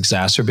media has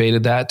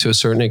exacerbated that to a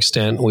certain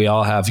extent. We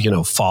all have,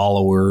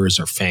 followers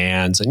or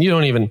fans, and you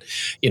don't even,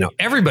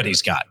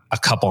 everybody's got a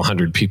couple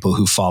hundred people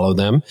who follow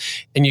them.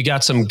 And you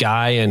got some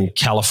guy in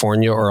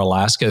California or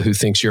Alaska who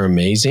thinks you're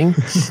amazing.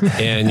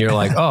 And you're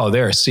like, oh,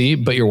 there, see,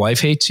 but your wife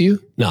hates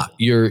you. No,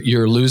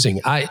 you're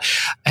losing. I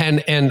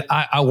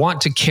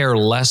want to care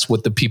less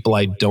what the people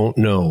I don't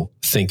know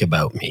think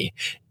about me.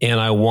 And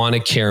I want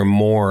to care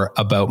more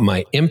about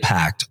my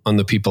impact on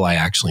the people I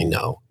actually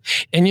know.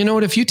 And you know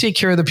what? If you take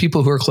care of the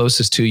people who are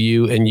closest to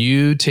you, and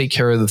you take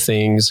care of the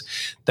things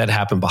that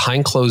happen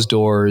behind closed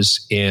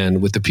doors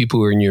and with the people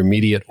who are in your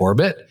immediate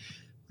orbit,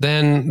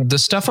 then the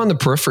stuff on the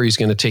periphery is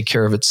going to take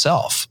care of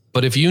itself.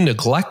 But if you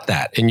neglect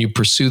that and you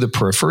pursue the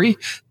periphery,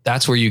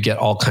 that's where you get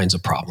all kinds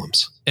of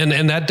problems.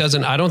 And that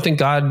doesn't, I don't think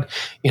God,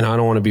 I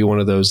don't want to be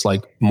one of those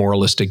like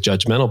moralistic,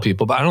 judgmental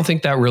people, but I don't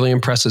think that really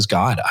impresses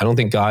God. I don't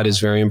think God is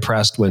very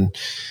impressed when,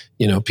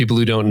 people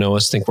who don't know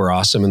us think we're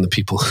awesome and the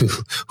people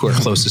who are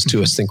closest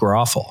to us think we're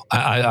awful.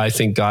 I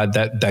think God,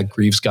 that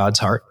grieves God's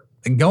heart.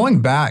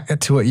 Going back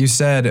to what you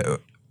said,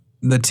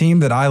 the team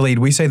that I lead,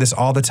 we say this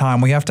all the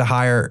time. We have to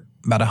hire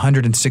about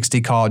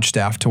 160 college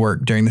staff to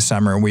work during the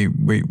summer. We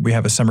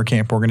have a summer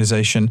camp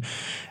organization.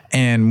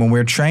 And when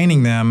we're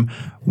training them,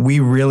 we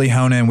really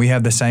hone in. We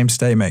have the same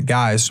statement.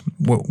 Guys,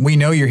 we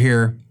know you're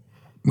here.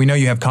 We know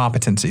you have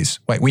competencies.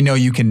 We know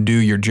you can do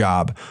your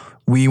job.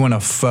 We want to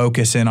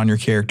focus in on your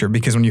character,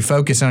 because when you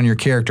focus in on your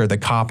character, the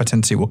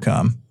competency will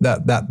come.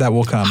 That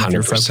will come 100%. If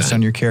you're focused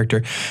on your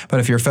character. But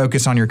if you're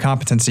focused on your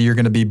competency, you're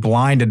going to be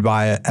blinded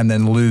by it and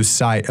then lose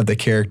sight of the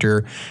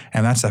character.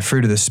 And that's the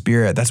fruit of the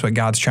Spirit. That's what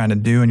God's trying to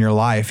do in your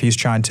life. He's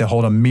trying to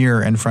hold a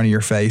mirror in front of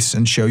your face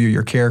and show you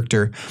your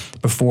character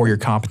before your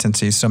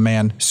competencies. So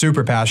man,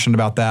 super passionate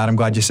about that. I'm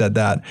glad you said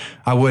that.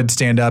 I would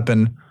stand up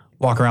and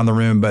walk around the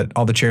room, but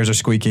all the chairs are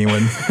squeaky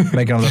when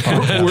making on the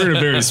podcast. We're in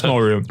a very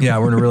small room. Yeah,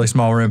 we're in a really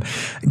small room.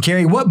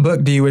 Carey, what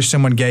book do you wish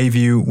someone gave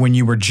you when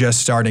you were just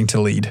starting to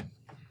lead?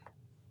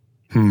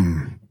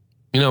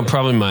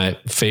 Probably my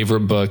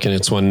favorite book, and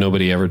it's one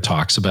nobody ever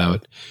talks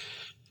about.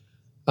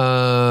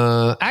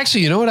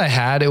 Actually, you know what I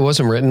had? It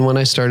wasn't written when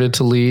I started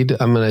to lead.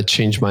 I'm going to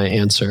change my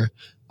answer.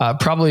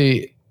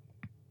 Probably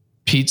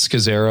Pete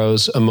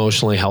Scazzero's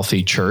Emotionally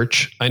Healthy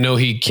Church. I know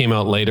he came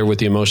out later with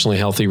the Emotionally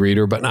Healthy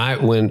Leader, but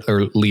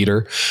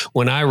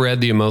when I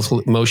read the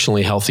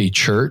Emotionally Healthy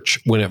Church,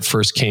 when it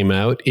first came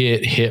out,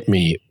 it hit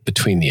me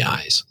between the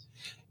eyes.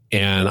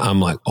 And I'm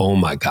like, oh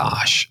my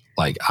gosh,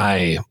 like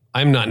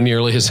I'm not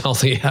nearly as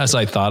healthy as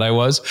I thought I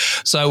was.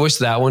 So I wish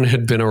that one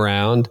had been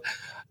around.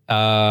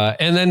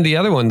 And then the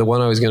other one, the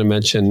one I was going to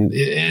mention,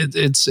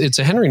 it's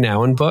a Henry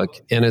Nouwen book,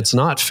 and it's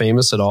not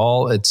famous at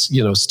all. It's,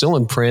 still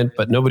in print,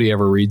 but nobody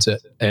ever reads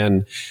it.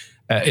 And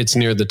it's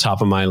near the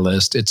top of my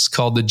list. It's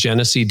called The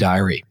Genesee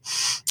Diary.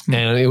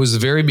 And it was the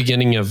very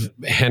beginning of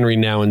Henry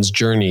Nouwen's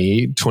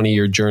journey,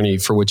 20-year journey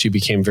for which he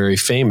became very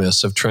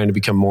famous, of trying to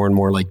become more and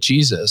more like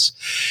Jesus.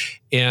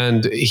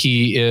 And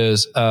he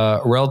is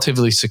a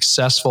relatively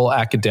successful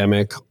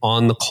academic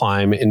on the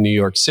climb in New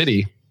York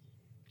City.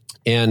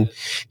 And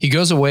he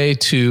goes away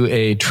to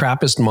a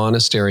Trappist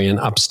monastery in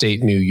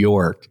upstate New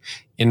York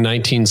in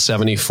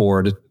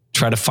 1974 to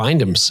try to find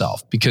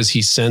himself, because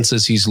he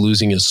senses he's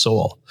losing his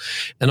soul.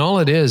 And all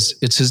it is,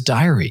 it's his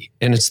diary.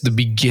 And it's the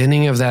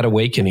beginning of that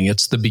awakening.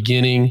 It's the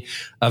beginning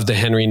of the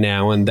Henry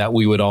Nouwen that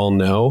we would all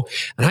know.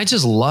 And I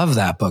just love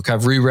that book.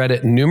 I've reread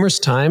it numerous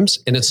times,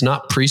 and it's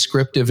not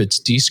prescriptive, it's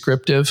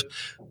descriptive,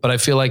 but I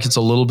feel like it's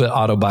a little bit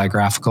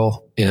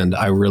autobiographical, and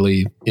I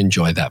really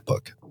enjoy that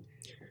book.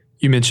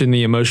 You mentioned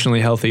The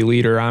Emotionally Healthy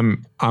Leader.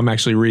 I'm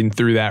actually reading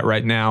through that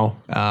right now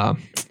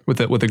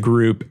with a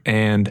group,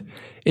 and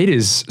it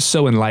is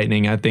so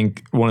enlightening. I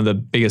think one of the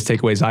biggest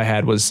takeaways I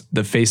had was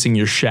the facing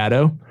your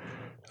shadow,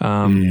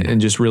 and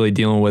just really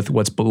dealing with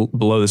what's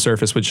below the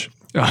surface, which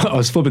I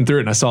was flipping through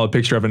it and I saw a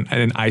picture of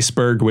an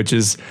iceberg, which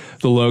is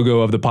the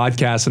logo of the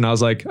podcast. And I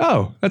was like,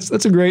 oh, that's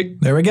a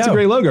great, there we go. That's a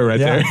great logo right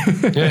there.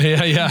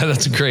 Yeah.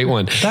 That's a great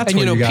one. That's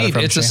and Pete,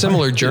 it's a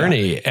similar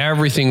journey. Yeah.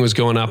 Everything was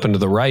going up and to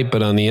the right,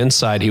 but on the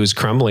inside he was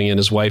crumbling, and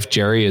his wife,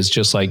 Jerry, is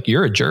just like,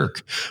 you're a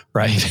jerk.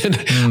 Right.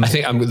 And I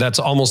think that's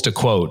almost a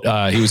quote.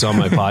 He was on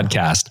my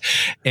podcast,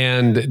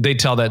 and they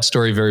tell that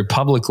story very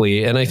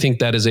publicly. And I think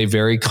that is a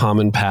very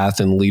common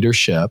path in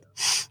leadership,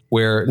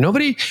 where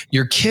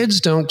your kids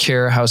don't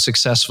care how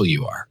successful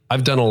you are.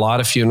 I've done a lot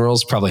of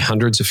funerals, probably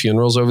hundreds of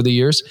funerals over the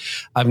years.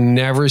 I've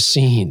never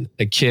seen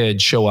a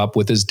kid show up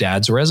with his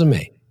dad's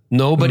resume.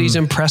 Nobody's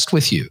impressed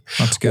with you.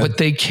 That's good. What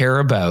they care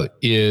about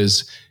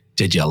is,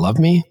 did you love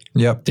me?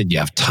 Yep. Did you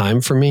have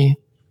time for me?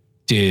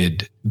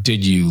 Did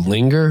you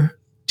linger?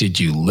 Did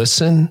you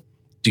listen?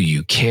 Do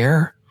you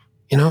care?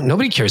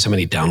 Nobody cares how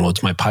many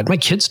downloads my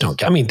kids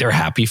don't. I mean, they're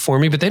happy for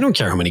me, but they don't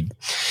care how many,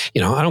 I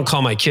don't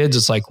call my kids.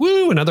 It's like,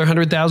 woo, another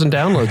 100,000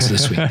 downloads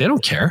this week. They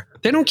don't care.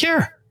 They don't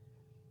care.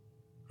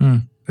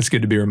 It's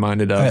good to be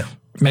reminded of.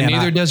 Man, and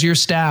neither does your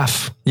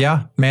staff.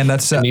 Yeah, man,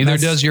 neither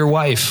does your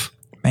wife.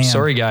 Man.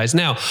 Sorry, guys.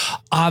 Now,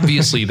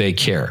 obviously they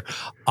care.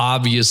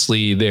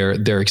 Obviously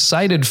they're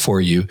excited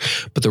for you,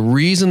 but the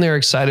reason they're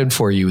excited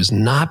for you is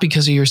not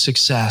because of your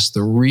success.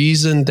 The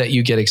reason that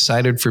you get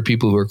excited for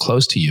people who are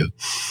close to you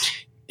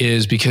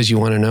is because you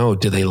want to know,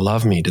 do they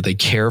love me? Do they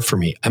care for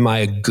me? Am I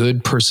a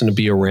good person to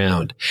be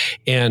around?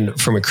 And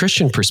from a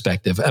Christian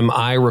perspective, am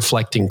I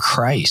reflecting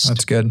Christ?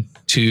 That's good.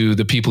 To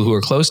the people who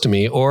are close to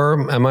me,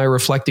 or am I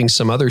reflecting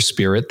some other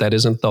spirit that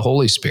isn't the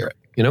Holy Spirit?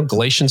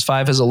 Galatians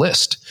 5 has a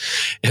list.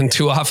 And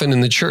too often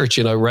in the church,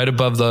 right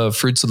above the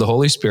fruits of the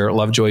Holy Spirit,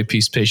 love, joy,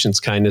 peace,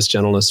 patience, kindness,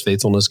 gentleness,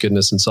 faithfulness,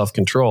 goodness, and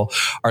self-control,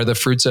 are the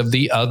fruits of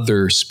the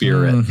other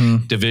spirit.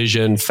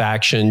 Division,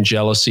 faction,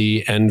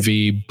 jealousy,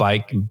 envy,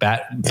 backbiting,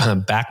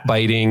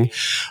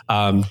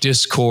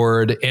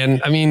 discord.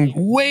 And I mean,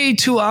 way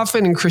too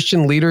often in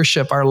Christian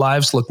leadership, our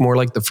lives look more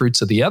like the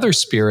fruits of the other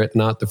spirit,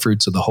 not the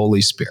fruits of the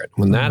Holy Spirit.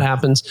 When that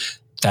happens,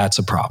 that's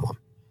a problem.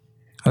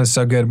 That is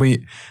so good.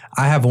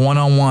 I have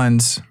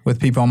one-on-ones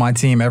with people on my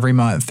team every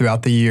month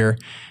throughout the year.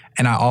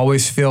 And I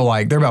always feel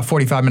like they're about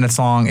 45 minutes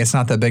long. It's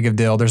not that big of a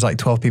deal. There's like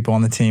 12 people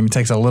on the team. It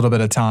takes a little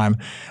bit of time,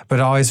 but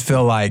I always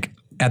feel like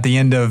at the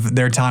end of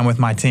their time with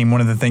my team, one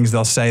of the things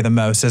they'll say the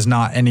most is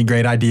not any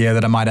great idea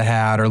that I might have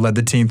had or led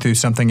the team through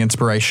something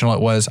inspirational.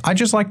 It was, I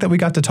just like that we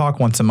got to talk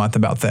once a month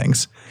about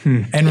things.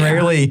 And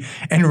rarely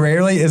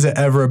is it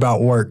ever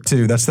about work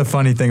too. That's the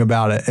funny thing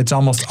about it. It's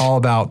almost all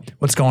about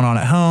what's going on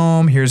at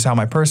home. Here's how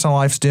my personal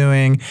life's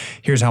doing.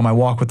 Here's how my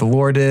walk with the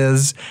Lord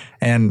is.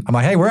 And I'm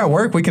like, hey, we're at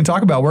work. We can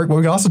talk about work, but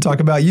we can also talk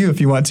about you if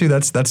you want to.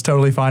 That's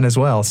totally fine as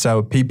well.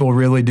 So people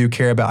really do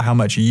care about how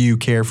much you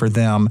care for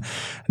them,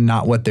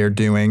 not what they're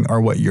doing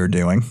or what you're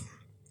doing.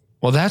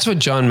 Well, that's what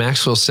John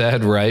Maxwell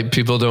said, right?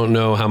 People don't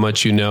know how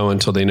much you know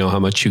until they know how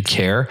much you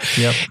care.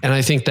 Yep. And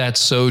I think that's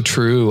so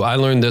true. I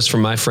learned this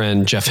from my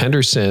friend, Jeff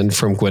Henderson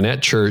from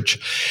Gwinnett Church.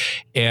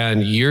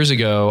 And years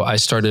ago, I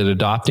started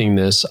adopting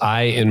this.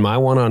 In my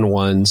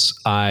one-on-ones,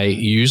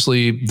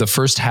 usually the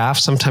first half,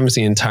 sometimes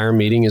the entire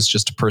meeting is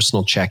just a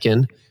personal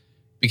check-in,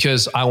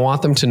 because I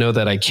want them to know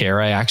that I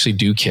care. I actually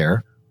do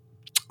care.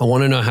 I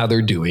want to know how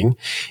they're doing.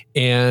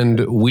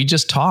 And we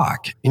just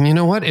talk. And you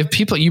know what?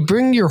 You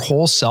bring your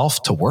whole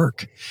self to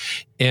work.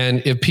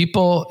 And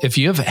if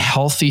you have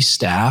healthy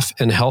staff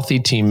and healthy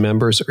team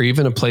members, or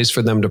even a place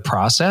for them to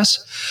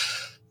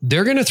process,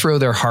 they're going to throw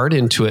their heart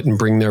into it and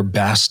bring their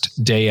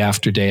best day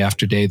after day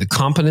after day. The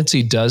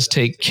competency does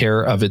take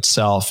care of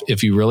itself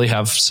if you really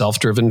have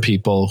self-driven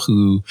people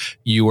who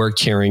you are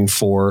caring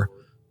for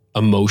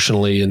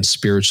emotionally and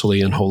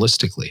spiritually and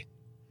holistically.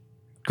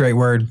 Great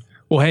word.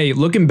 Well, hey,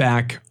 looking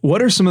back,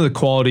 what are some of the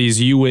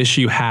qualities you wish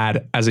you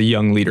had as a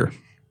young leader?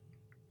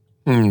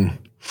 More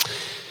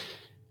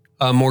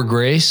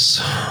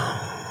grace,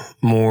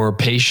 more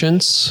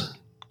patience,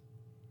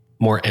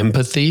 more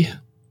empathy,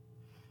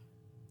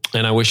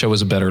 and I wish I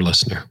was a better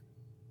listener.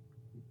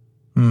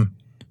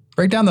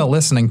 Break down the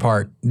listening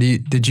part.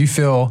 Did you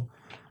feel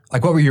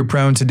like, what were you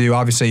prone to do?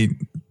 Obviously,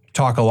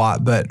 talk a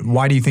lot, but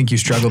why do you think you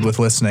struggled with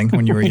listening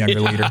when you were a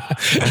younger leader?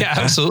 Yeah,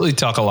 absolutely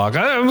talk a lot.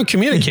 I'm a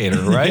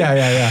communicator, right?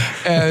 Yeah.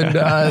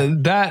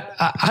 And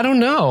I don't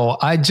know.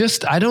 I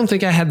don't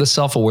think I had the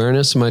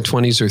self-awareness in my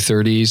 20s or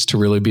 30s to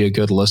really be a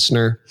good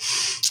listener,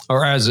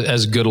 or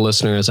as good a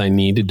listener as I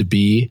needed to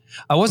be.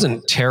 I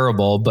wasn't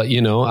terrible, but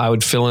I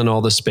would fill in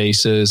all the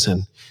spaces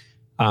and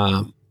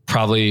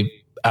probably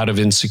out of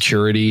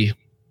insecurity,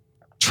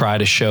 try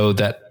to show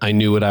that I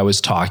knew what I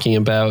was talking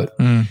about.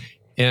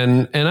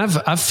 And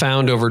I've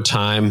found over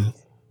time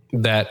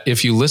that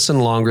if you listen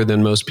longer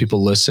than most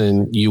people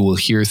listen, you will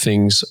hear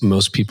things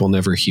most people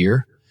never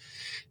hear.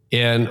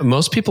 And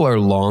most people are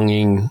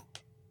longing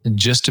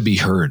just to be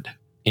heard.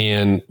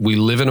 And we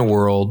live in a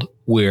world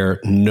where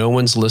no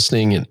one's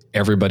listening and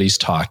everybody's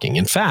talking.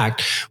 In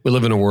fact, we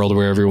live in a world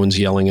where everyone's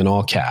yelling in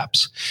all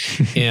caps.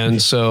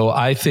 And so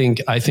I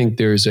think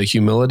there's a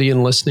humility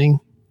in listening.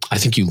 I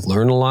think you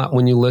learn a lot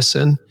when you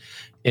listen.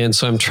 And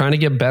so I'm trying to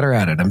get better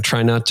at it. I'm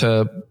trying not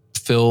to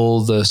fill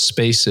the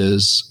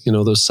spaces,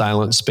 those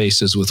silent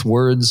spaces with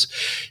words.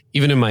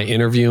 Even in my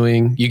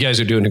interviewing, you guys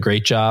are doing a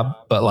great job,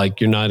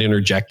 but you're not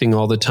interjecting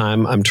all the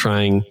time. I'm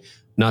trying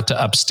not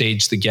to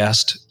upstage the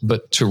guest,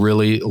 but to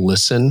really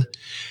listen.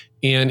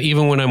 And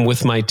even when I'm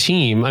with my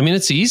team,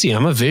 it's easy.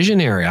 I'm a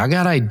visionary. I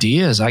got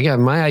ideas.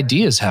 My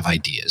ideas have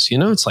ideas.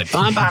 It's like,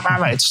 bah, bah, bah,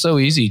 bah. It's so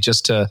easy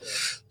just to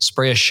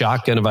spray a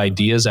shotgun of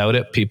ideas out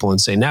at people and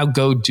say, now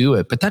go do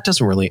it. But that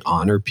doesn't really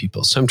honor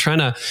people. So I'm trying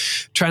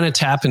to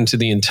tap into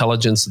the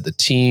intelligence of the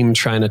team,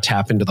 trying to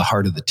tap into the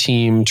heart of the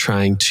team,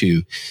 trying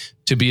to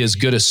be as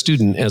good a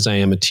student as I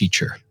am a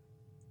teacher.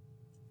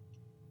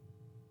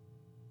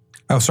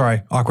 Oh,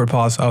 sorry. Awkward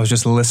pause. I was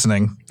just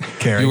listening,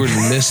 Carey. You were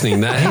listening.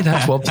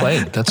 That's well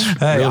played.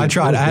 I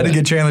tried. Really I had to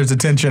get Chandler's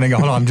attention and go,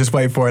 hold on, just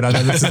wait for it. I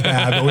know this is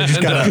bad, but we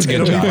just got to,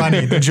 it'll be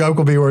funny. The joke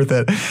will be worth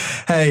it.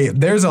 Hey,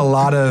 there's a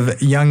lot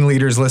of young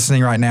leaders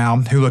listening right now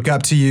who look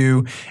up to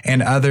you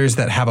and others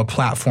that have a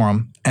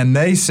platform. And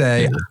they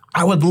say,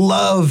 I would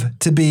love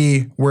to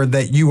be where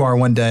that you are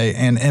one day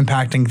and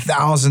impacting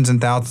thousands and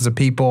thousands of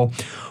people.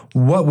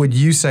 What would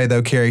you say,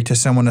 though, Carey, to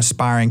someone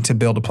aspiring to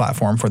build a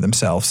platform for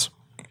themselves?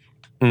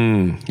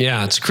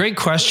 Yeah, it's a great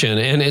question.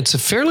 And it's a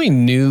fairly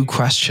new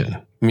question.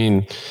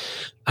 I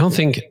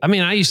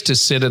used to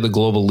sit at the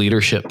Global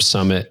Leadership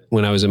Summit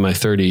when I was in my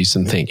 30s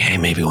and think, hey,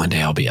 maybe one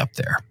day I'll be up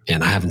there.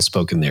 And I haven't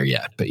spoken there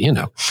yet, but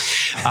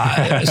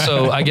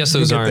so I guess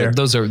those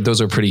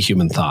are pretty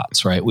human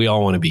thoughts, right? We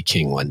all want to be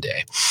king one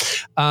day.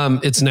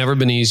 It's never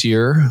been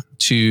easier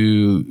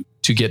to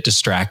get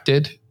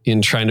distracted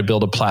in trying to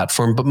build a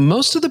platform, but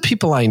most of the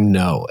people I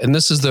know, and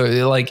this is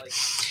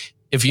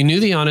if you knew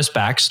the honest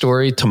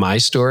backstory to my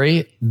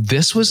story,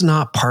 this was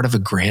not part of a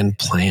grand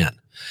plan.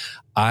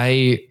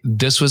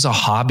 This was a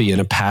hobby and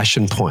a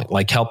passion point,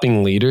 like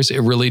helping leaders.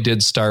 It really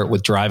did start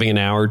with driving an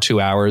hour, 2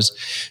 hours,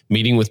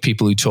 meeting with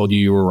people who told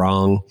you were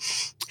wrong.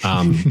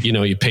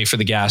 You pay for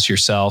the gas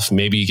yourself.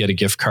 Maybe you get a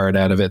gift card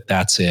out of it.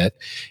 That's it.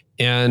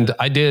 And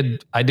I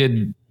did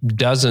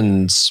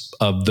dozens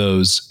of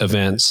those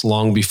events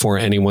long before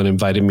anyone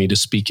invited me to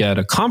speak at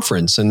a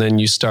conference. And then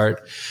you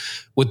start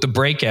with the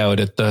breakout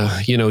at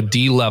the,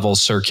 D-level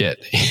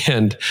circuit.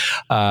 And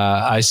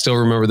I still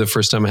remember the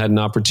first time I had an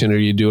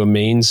opportunity to do a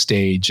main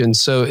stage. And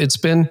so it's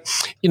been,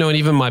 and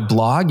even my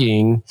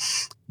blogging,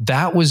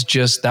 that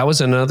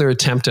was another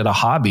attempt at a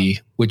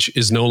hobby, which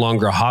is no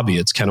longer a hobby.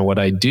 It's kind of what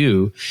I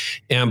do.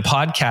 And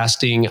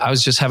podcasting, I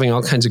was just having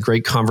all kinds of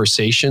great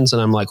conversations.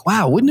 And I'm like,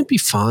 wow, wouldn't it be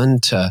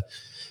fun to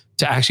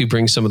actually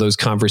bring some of those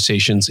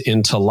conversations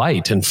into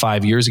light? And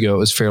 5 years ago, it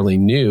was fairly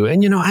new.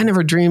 And, I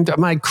never dreamed,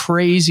 my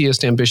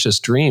craziest ambitious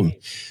dream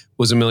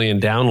was 1 million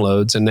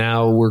downloads. And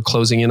now we're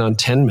closing in on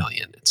 10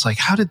 million. It's like,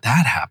 how did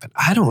that happen?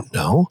 I don't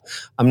know.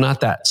 I'm not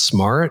that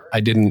smart.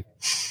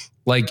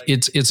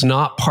 It's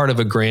not part of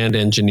a grand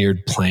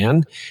engineered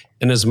plan.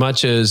 And as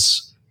much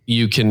as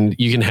you can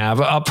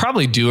have, I'll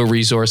probably do a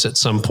resource at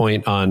some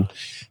point on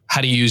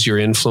how to use your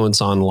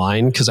influence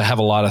online, because I have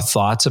a lot of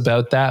thoughts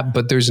about that,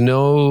 but there's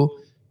no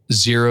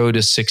 0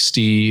 to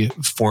 60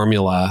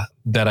 formula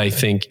that I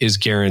think is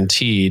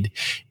guaranteed,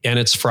 and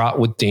it's fraught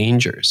with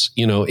dangers.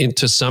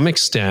 To some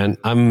extent,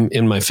 I'm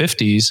in my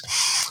 50s.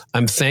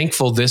 I'm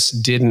thankful this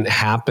didn't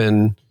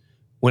happen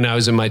when I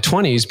was in my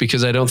 20s,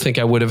 because I don't think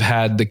I would have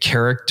had the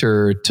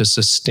character to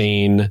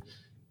sustain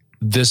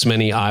this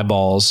many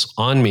eyeballs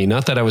on me.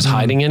 Not that I was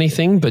hiding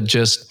anything, but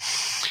just,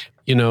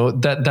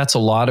 that's a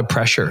lot of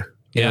pressure.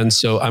 Yeah. And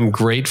so I'm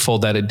grateful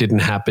that it didn't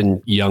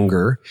happen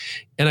younger.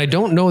 And I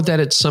don't know that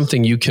it's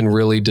something you can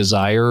really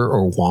desire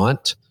or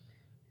want.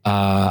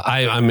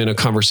 I'm in a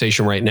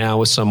conversation right now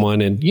with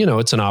someone, and,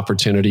 it's an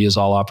opportunity, as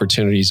all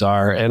opportunities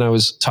are. And I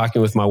was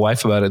talking with my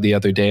wife about it the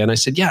other day, and I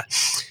said, yeah,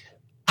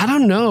 I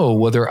don't know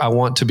whether I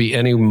want to be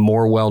any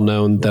more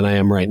well-known than I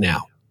am right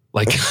now.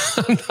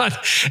 I'm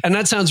not, and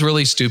that sounds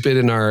really stupid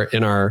in our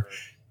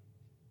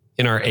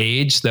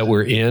age that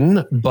we're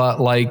in,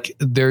 but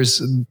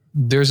there's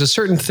a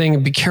certain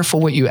thing, be careful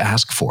what you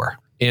ask for.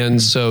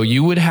 And so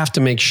you would have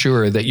to make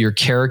sure that your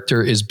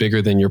character is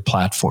bigger than your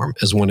platform,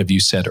 as one of you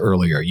said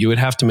earlier. You would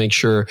have to make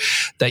sure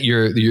that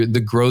the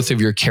growth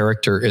of your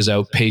character is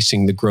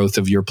outpacing the growth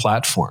of your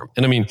platform.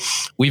 And I mean,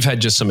 we've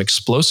had just some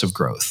explosive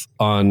growth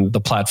on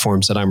the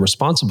platforms that I'm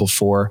responsible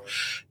for.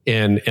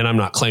 And I'm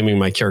not claiming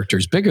my character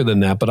is bigger than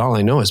that, but all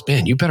I know is,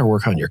 man, you better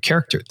work on your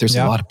character. There's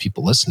a lot of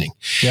people listening.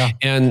 Yeah.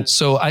 And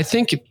so I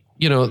think,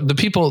 the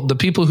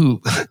people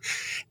who,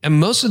 and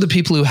most of the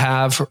people who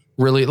have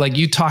really, like,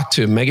 you talk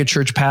to mega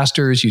church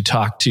pastors, you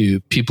talk to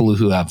people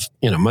who have,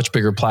 much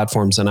bigger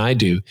platforms than I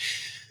do.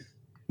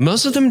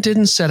 Most of them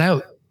didn't set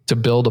out to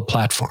build a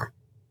platform.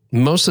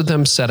 Most of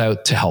them set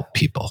out to help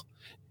people.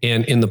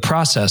 And in the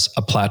process,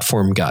 a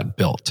platform got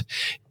built.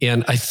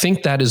 And I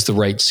think that is the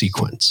right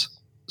sequence.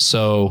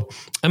 So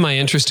am I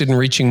interested in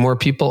reaching more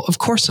people? Of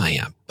course I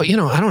am. But,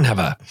 I don't have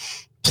a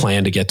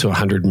plan to get to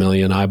 100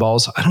 million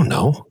eyeballs. I don't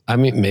know. I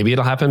mean, maybe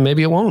it'll happen.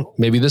 Maybe it won't.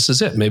 Maybe this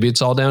is it. Maybe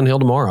it's all downhill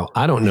tomorrow.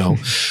 I don't know.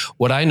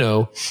 What I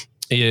know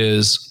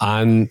is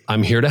I'm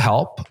here to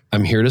help.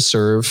 I'm here to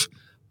serve.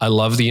 I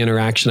love the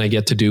interaction I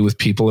get to do with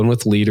people and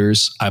with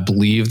leaders. I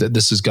believe that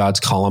this is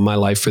God's call on my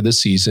life for this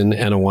season,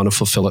 and I want to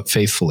fulfill it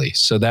faithfully.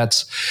 So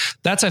that's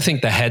I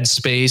think the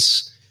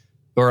headspace,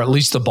 or at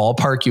least the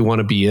ballpark you want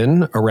to be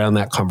in around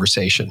that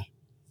conversation.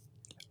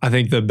 I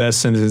think the best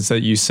sentence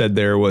that you said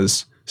there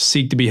was,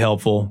 seek to be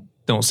helpful,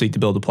 don't seek to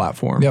build a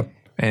platform. Yep.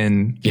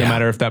 And no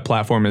matter if that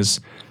platform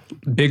is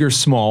big or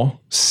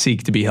small,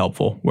 seek to be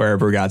helpful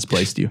wherever God's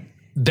placed you.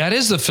 That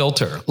is the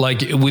filter.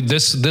 Like, with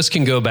this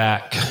can go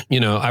back,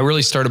 I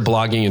really started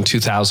blogging in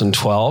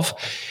 2012,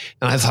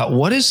 and I thought,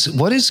 what is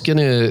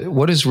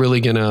really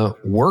gonna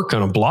work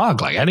on a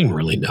blog? Like, I didn't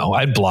really know.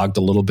 I'd blogged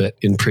a little bit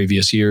in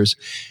previous years,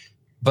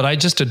 but I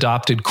just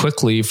adopted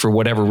quickly, for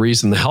whatever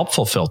reason, the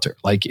helpful filter.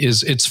 Like,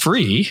 it's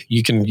free.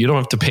 You don't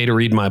have to pay to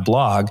read my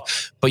blog,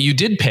 but you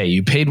did pay.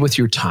 You paid with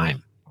your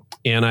time.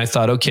 And I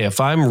thought, okay,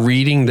 if I'm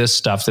reading this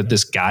stuff that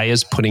this guy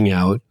is putting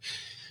out,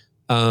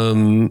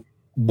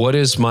 what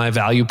is my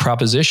value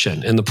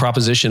proposition? And the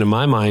proposition in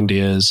my mind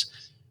is,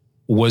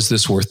 was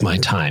this worth my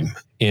time?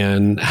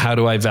 And how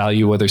do I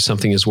value whether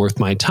something is worth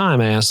my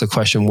time? I ask the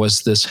question,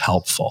 was this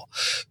helpful?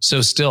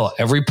 So still,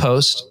 every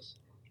post,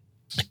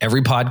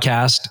 every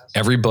podcast,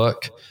 every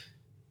book,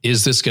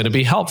 is this going to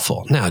be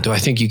helpful? Now, do I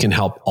think you can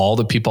help all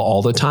the people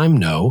all the time?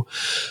 No.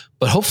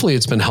 But hopefully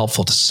it's been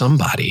helpful to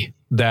somebody,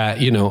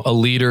 that, a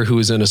leader who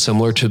is in a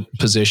similar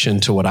position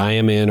to what I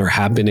am in or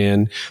have been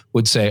in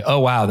would say, oh,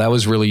 wow, that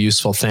was really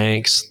useful.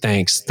 Thanks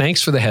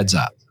for the heads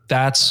up.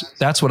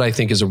 That's what I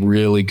think is a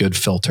really good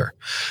filter.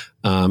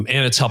 And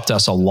it's helped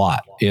us a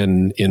lot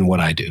in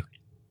what I do.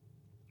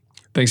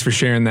 Thanks for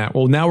sharing that.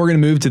 Well, now we're going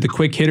to move to the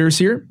quick hitters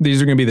here.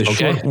 These are going to be the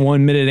short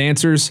 1-minute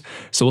answers.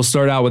 So we'll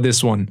start out with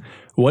this one.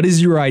 What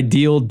is your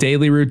ideal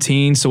daily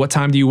routine? So what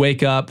time do you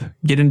wake up,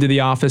 get into the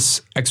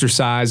office,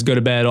 exercise, go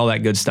to bed, all that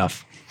good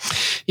stuff?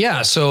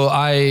 Yeah. So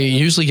I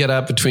usually get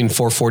up between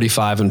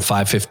 4:45 and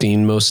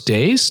 5:15 most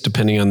days,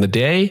 depending on the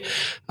day.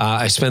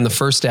 I spend the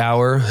first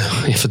hour,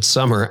 if it's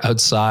summer,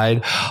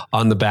 outside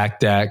on the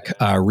back deck,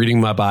 reading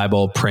my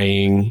Bible,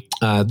 praying.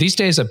 These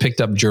days I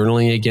picked up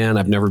journaling again.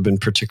 I've never been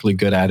particularly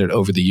good at it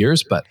over the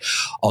years, but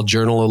I'll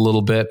journal a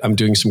little bit. I'm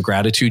doing some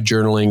gratitude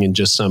journaling and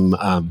just some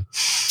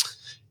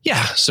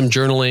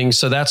journaling.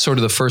 So that's sort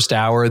of the first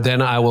hour.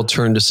 Then I will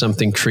turn to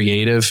something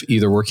creative,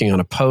 either working on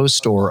a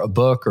post or a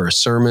book or a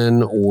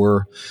sermon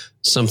or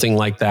something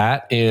like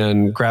that,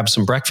 and grab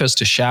some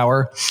breakfast, a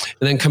shower,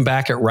 and then come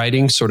back at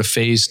writing, sort of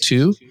phase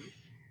 2.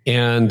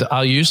 And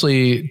I'll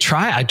usually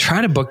try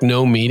to book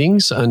no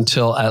meetings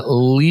until at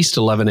least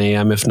 11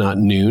 a.m., if not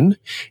noon.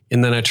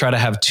 And then I try to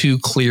have 2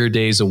 clear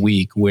days a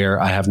week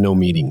where I have no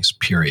meetings,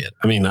 period.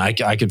 I mean, I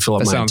could fill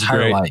up my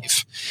entire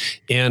life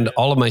and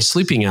all of my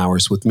sleeping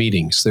hours with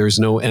meetings. There's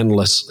no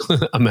endless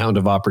amount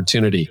of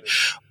opportunity.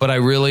 But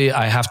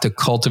I have to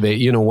cultivate,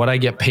 what I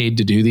get paid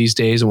to do these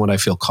days, and what I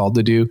feel called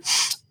to do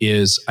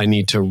is I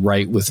need to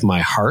write with my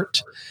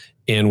heart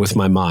and with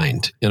my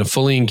mind. And a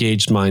fully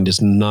engaged mind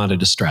is not a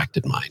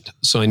distracted mind.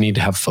 So I need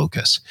to have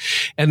focus.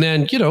 And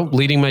then,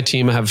 leading my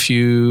team, I have a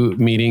few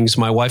meetings.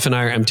 My wife and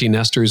I are empty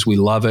nesters. We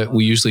love it.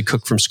 We usually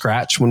cook from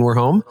scratch when we're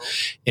home.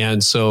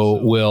 And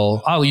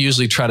so I'll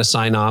usually try to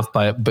sign off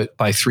by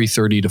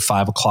 3:30 to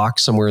 5 o'clock,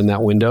 somewhere in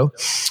that window.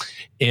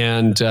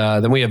 And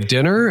then we have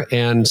dinner,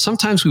 and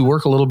sometimes we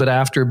work a little bit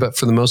after, but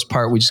for the most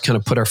part, we just kind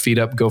of put our feet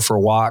up, go for a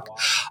walk.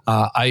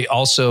 I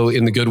also,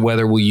 in the good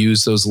weather, will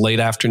use those late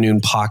afternoon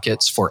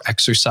pockets for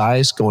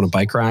exercise, go on a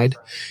bike ride.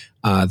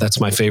 That's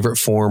my favorite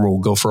form. We'll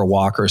go for a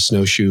walk or a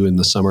snowshoe in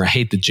the summer. I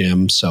hate the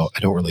gym, so I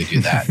don't really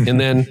do that. And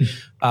then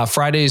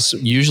Friday's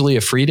usually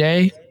a free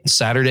day.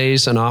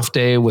 Saturday's an off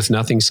day with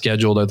nothing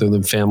scheduled other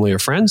than family or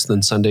friends.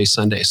 Then Sunday's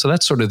Sunday. So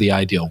that's sort of the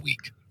ideal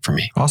week for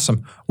me.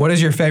 Awesome. What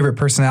is your favorite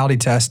personality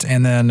test?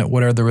 And then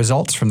what are the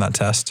results from that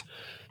test?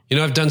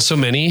 I've done so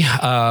many,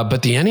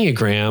 but the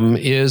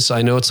Enneagram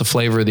I know it's a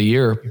flavor of the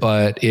year,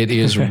 but it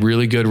is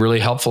really good, really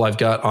helpful. I've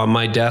got on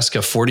my desk a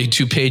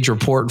 42-page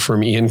report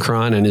from Ian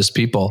Cron and his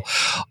people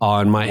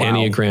on my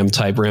Enneagram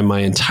type. Ran my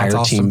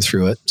entire team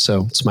through it.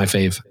 So it's my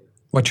fave.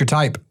 What's your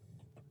type?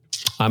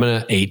 I'm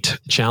an 8,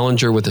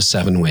 Challenger with a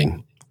 7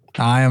 wing.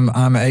 I'm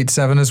an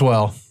 8-7 as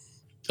well.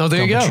 Oh,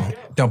 there you go.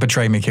 Don't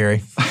betray me,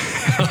 Carey.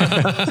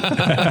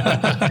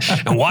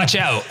 And watch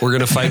out. We're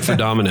going to fight for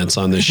dominance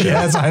on this show.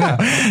 Yes, I know.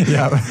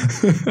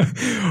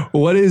 Yeah.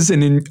 What is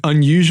an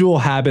unusual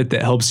habit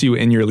that helps you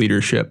in your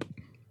leadership?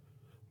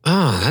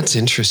 That's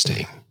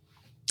interesting.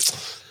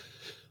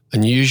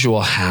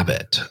 Unusual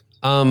habit.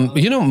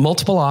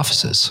 Multiple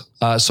offices.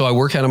 So I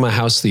work out of my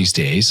house these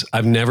days.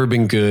 I've never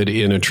been good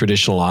in a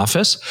traditional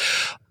office,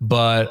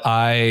 but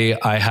I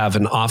have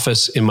an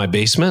office in my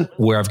basement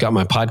where I've got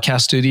my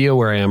podcast studio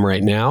where I am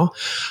right now.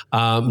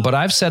 But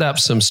I've set up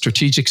some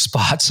strategic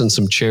spots and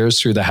some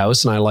chairs through the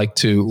house, and I like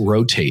to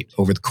rotate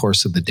over the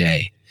course of the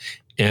day.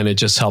 And it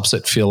just helps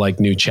it feel like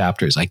new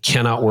chapters. I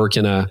cannot work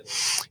in a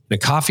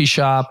coffee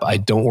shop. I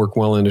don't work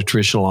well in a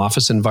traditional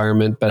office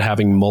environment, but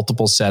having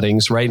multiple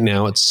settings. Right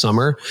now it's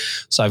summer.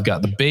 So I've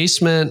got the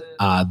basement,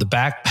 the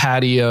back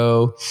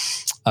patio,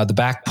 the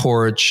back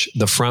porch,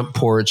 the front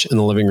porch, and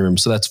the living room.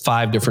 So that's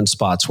 5 different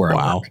spots where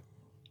I work.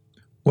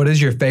 What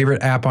is your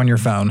favorite app on your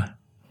phone?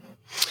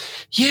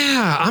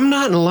 Yeah, I'm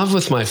not in love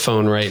with my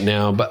phone right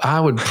now, but I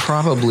would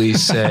probably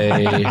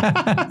say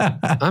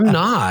I'm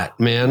not,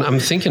 man. I'm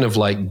thinking of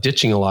like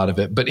ditching a lot of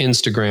it, but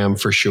Instagram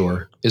for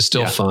sure is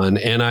still fun.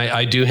 And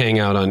I do hang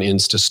out on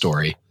Insta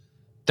Story.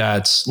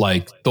 That's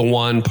like the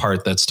one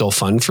part that's still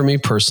fun for me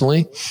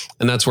personally.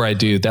 And that's where I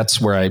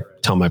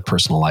tell my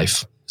personal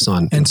life. It's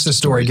on Insta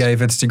Story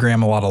gave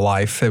Instagram a lot of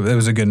life. It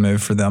was a good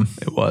move for them.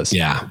 It was.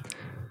 Yeah.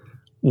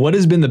 What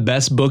has been the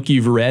best book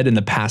you've read in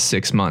the past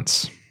 6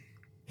 months?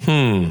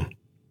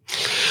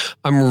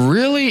 I'm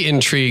really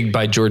intrigued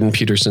by Jordan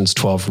Peterson's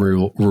 12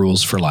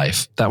 Rules for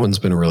Life. That one's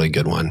been a really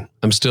good one.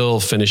 I'm still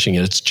finishing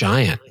it. It's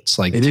giant. It's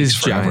like it is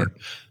forever.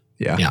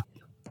 Giant. Yeah.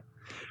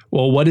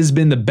 Well, what has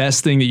been the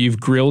best thing that you've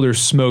grilled or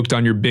smoked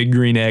on your big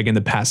green egg in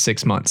the past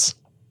 6 months?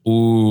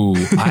 Ooh,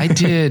 I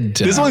did.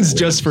 This one's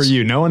just for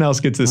you. No one else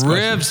gets this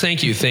question. Ribs.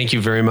 Thank you. Thank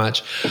you very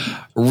much.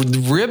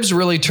 Ribs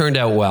really turned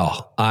out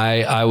well.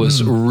 I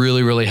was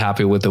really, really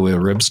happy with the way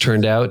ribs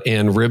turned out,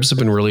 and ribs have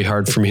been really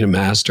hard for me to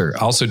master.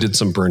 I also did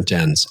some burnt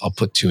ends. I'll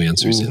put 2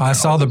 answers in. I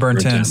saw the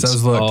burnt ends.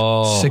 Those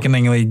look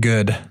sickeningly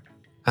good.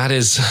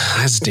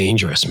 That's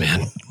dangerous,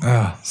 man.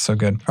 Oh, so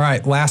good. All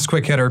right. Last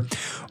quick hitter.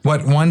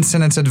 What 1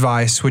 sentence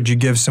advice would you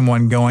give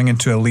someone going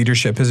into a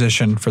leadership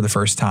position for the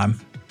first time?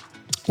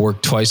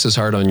 Work twice as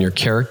hard on your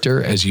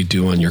character as you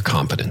do on your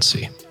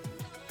competency.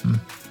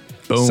 Boom.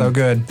 So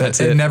good.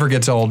 It never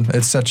gets old.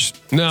 It's such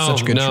good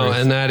truth.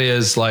 And that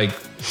is like,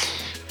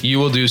 you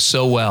will do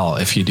so well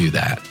if you do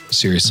that.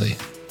 Seriously.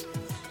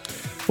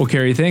 Well,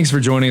 Carey, thanks for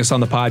joining us on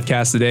the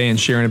podcast today and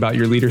sharing about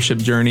your leadership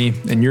journey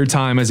and your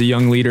time as a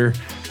young leader.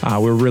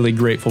 We're really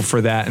grateful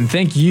for that. And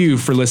thank you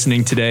for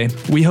listening today.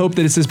 We hope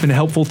that this has been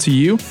helpful to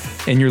you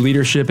and your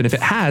leadership. And if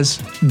it has,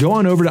 go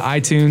on over to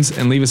iTunes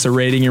and leave us a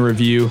rating and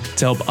review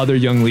to help other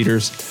young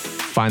leaders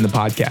find the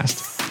podcast.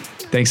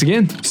 Thanks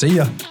again. See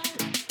ya.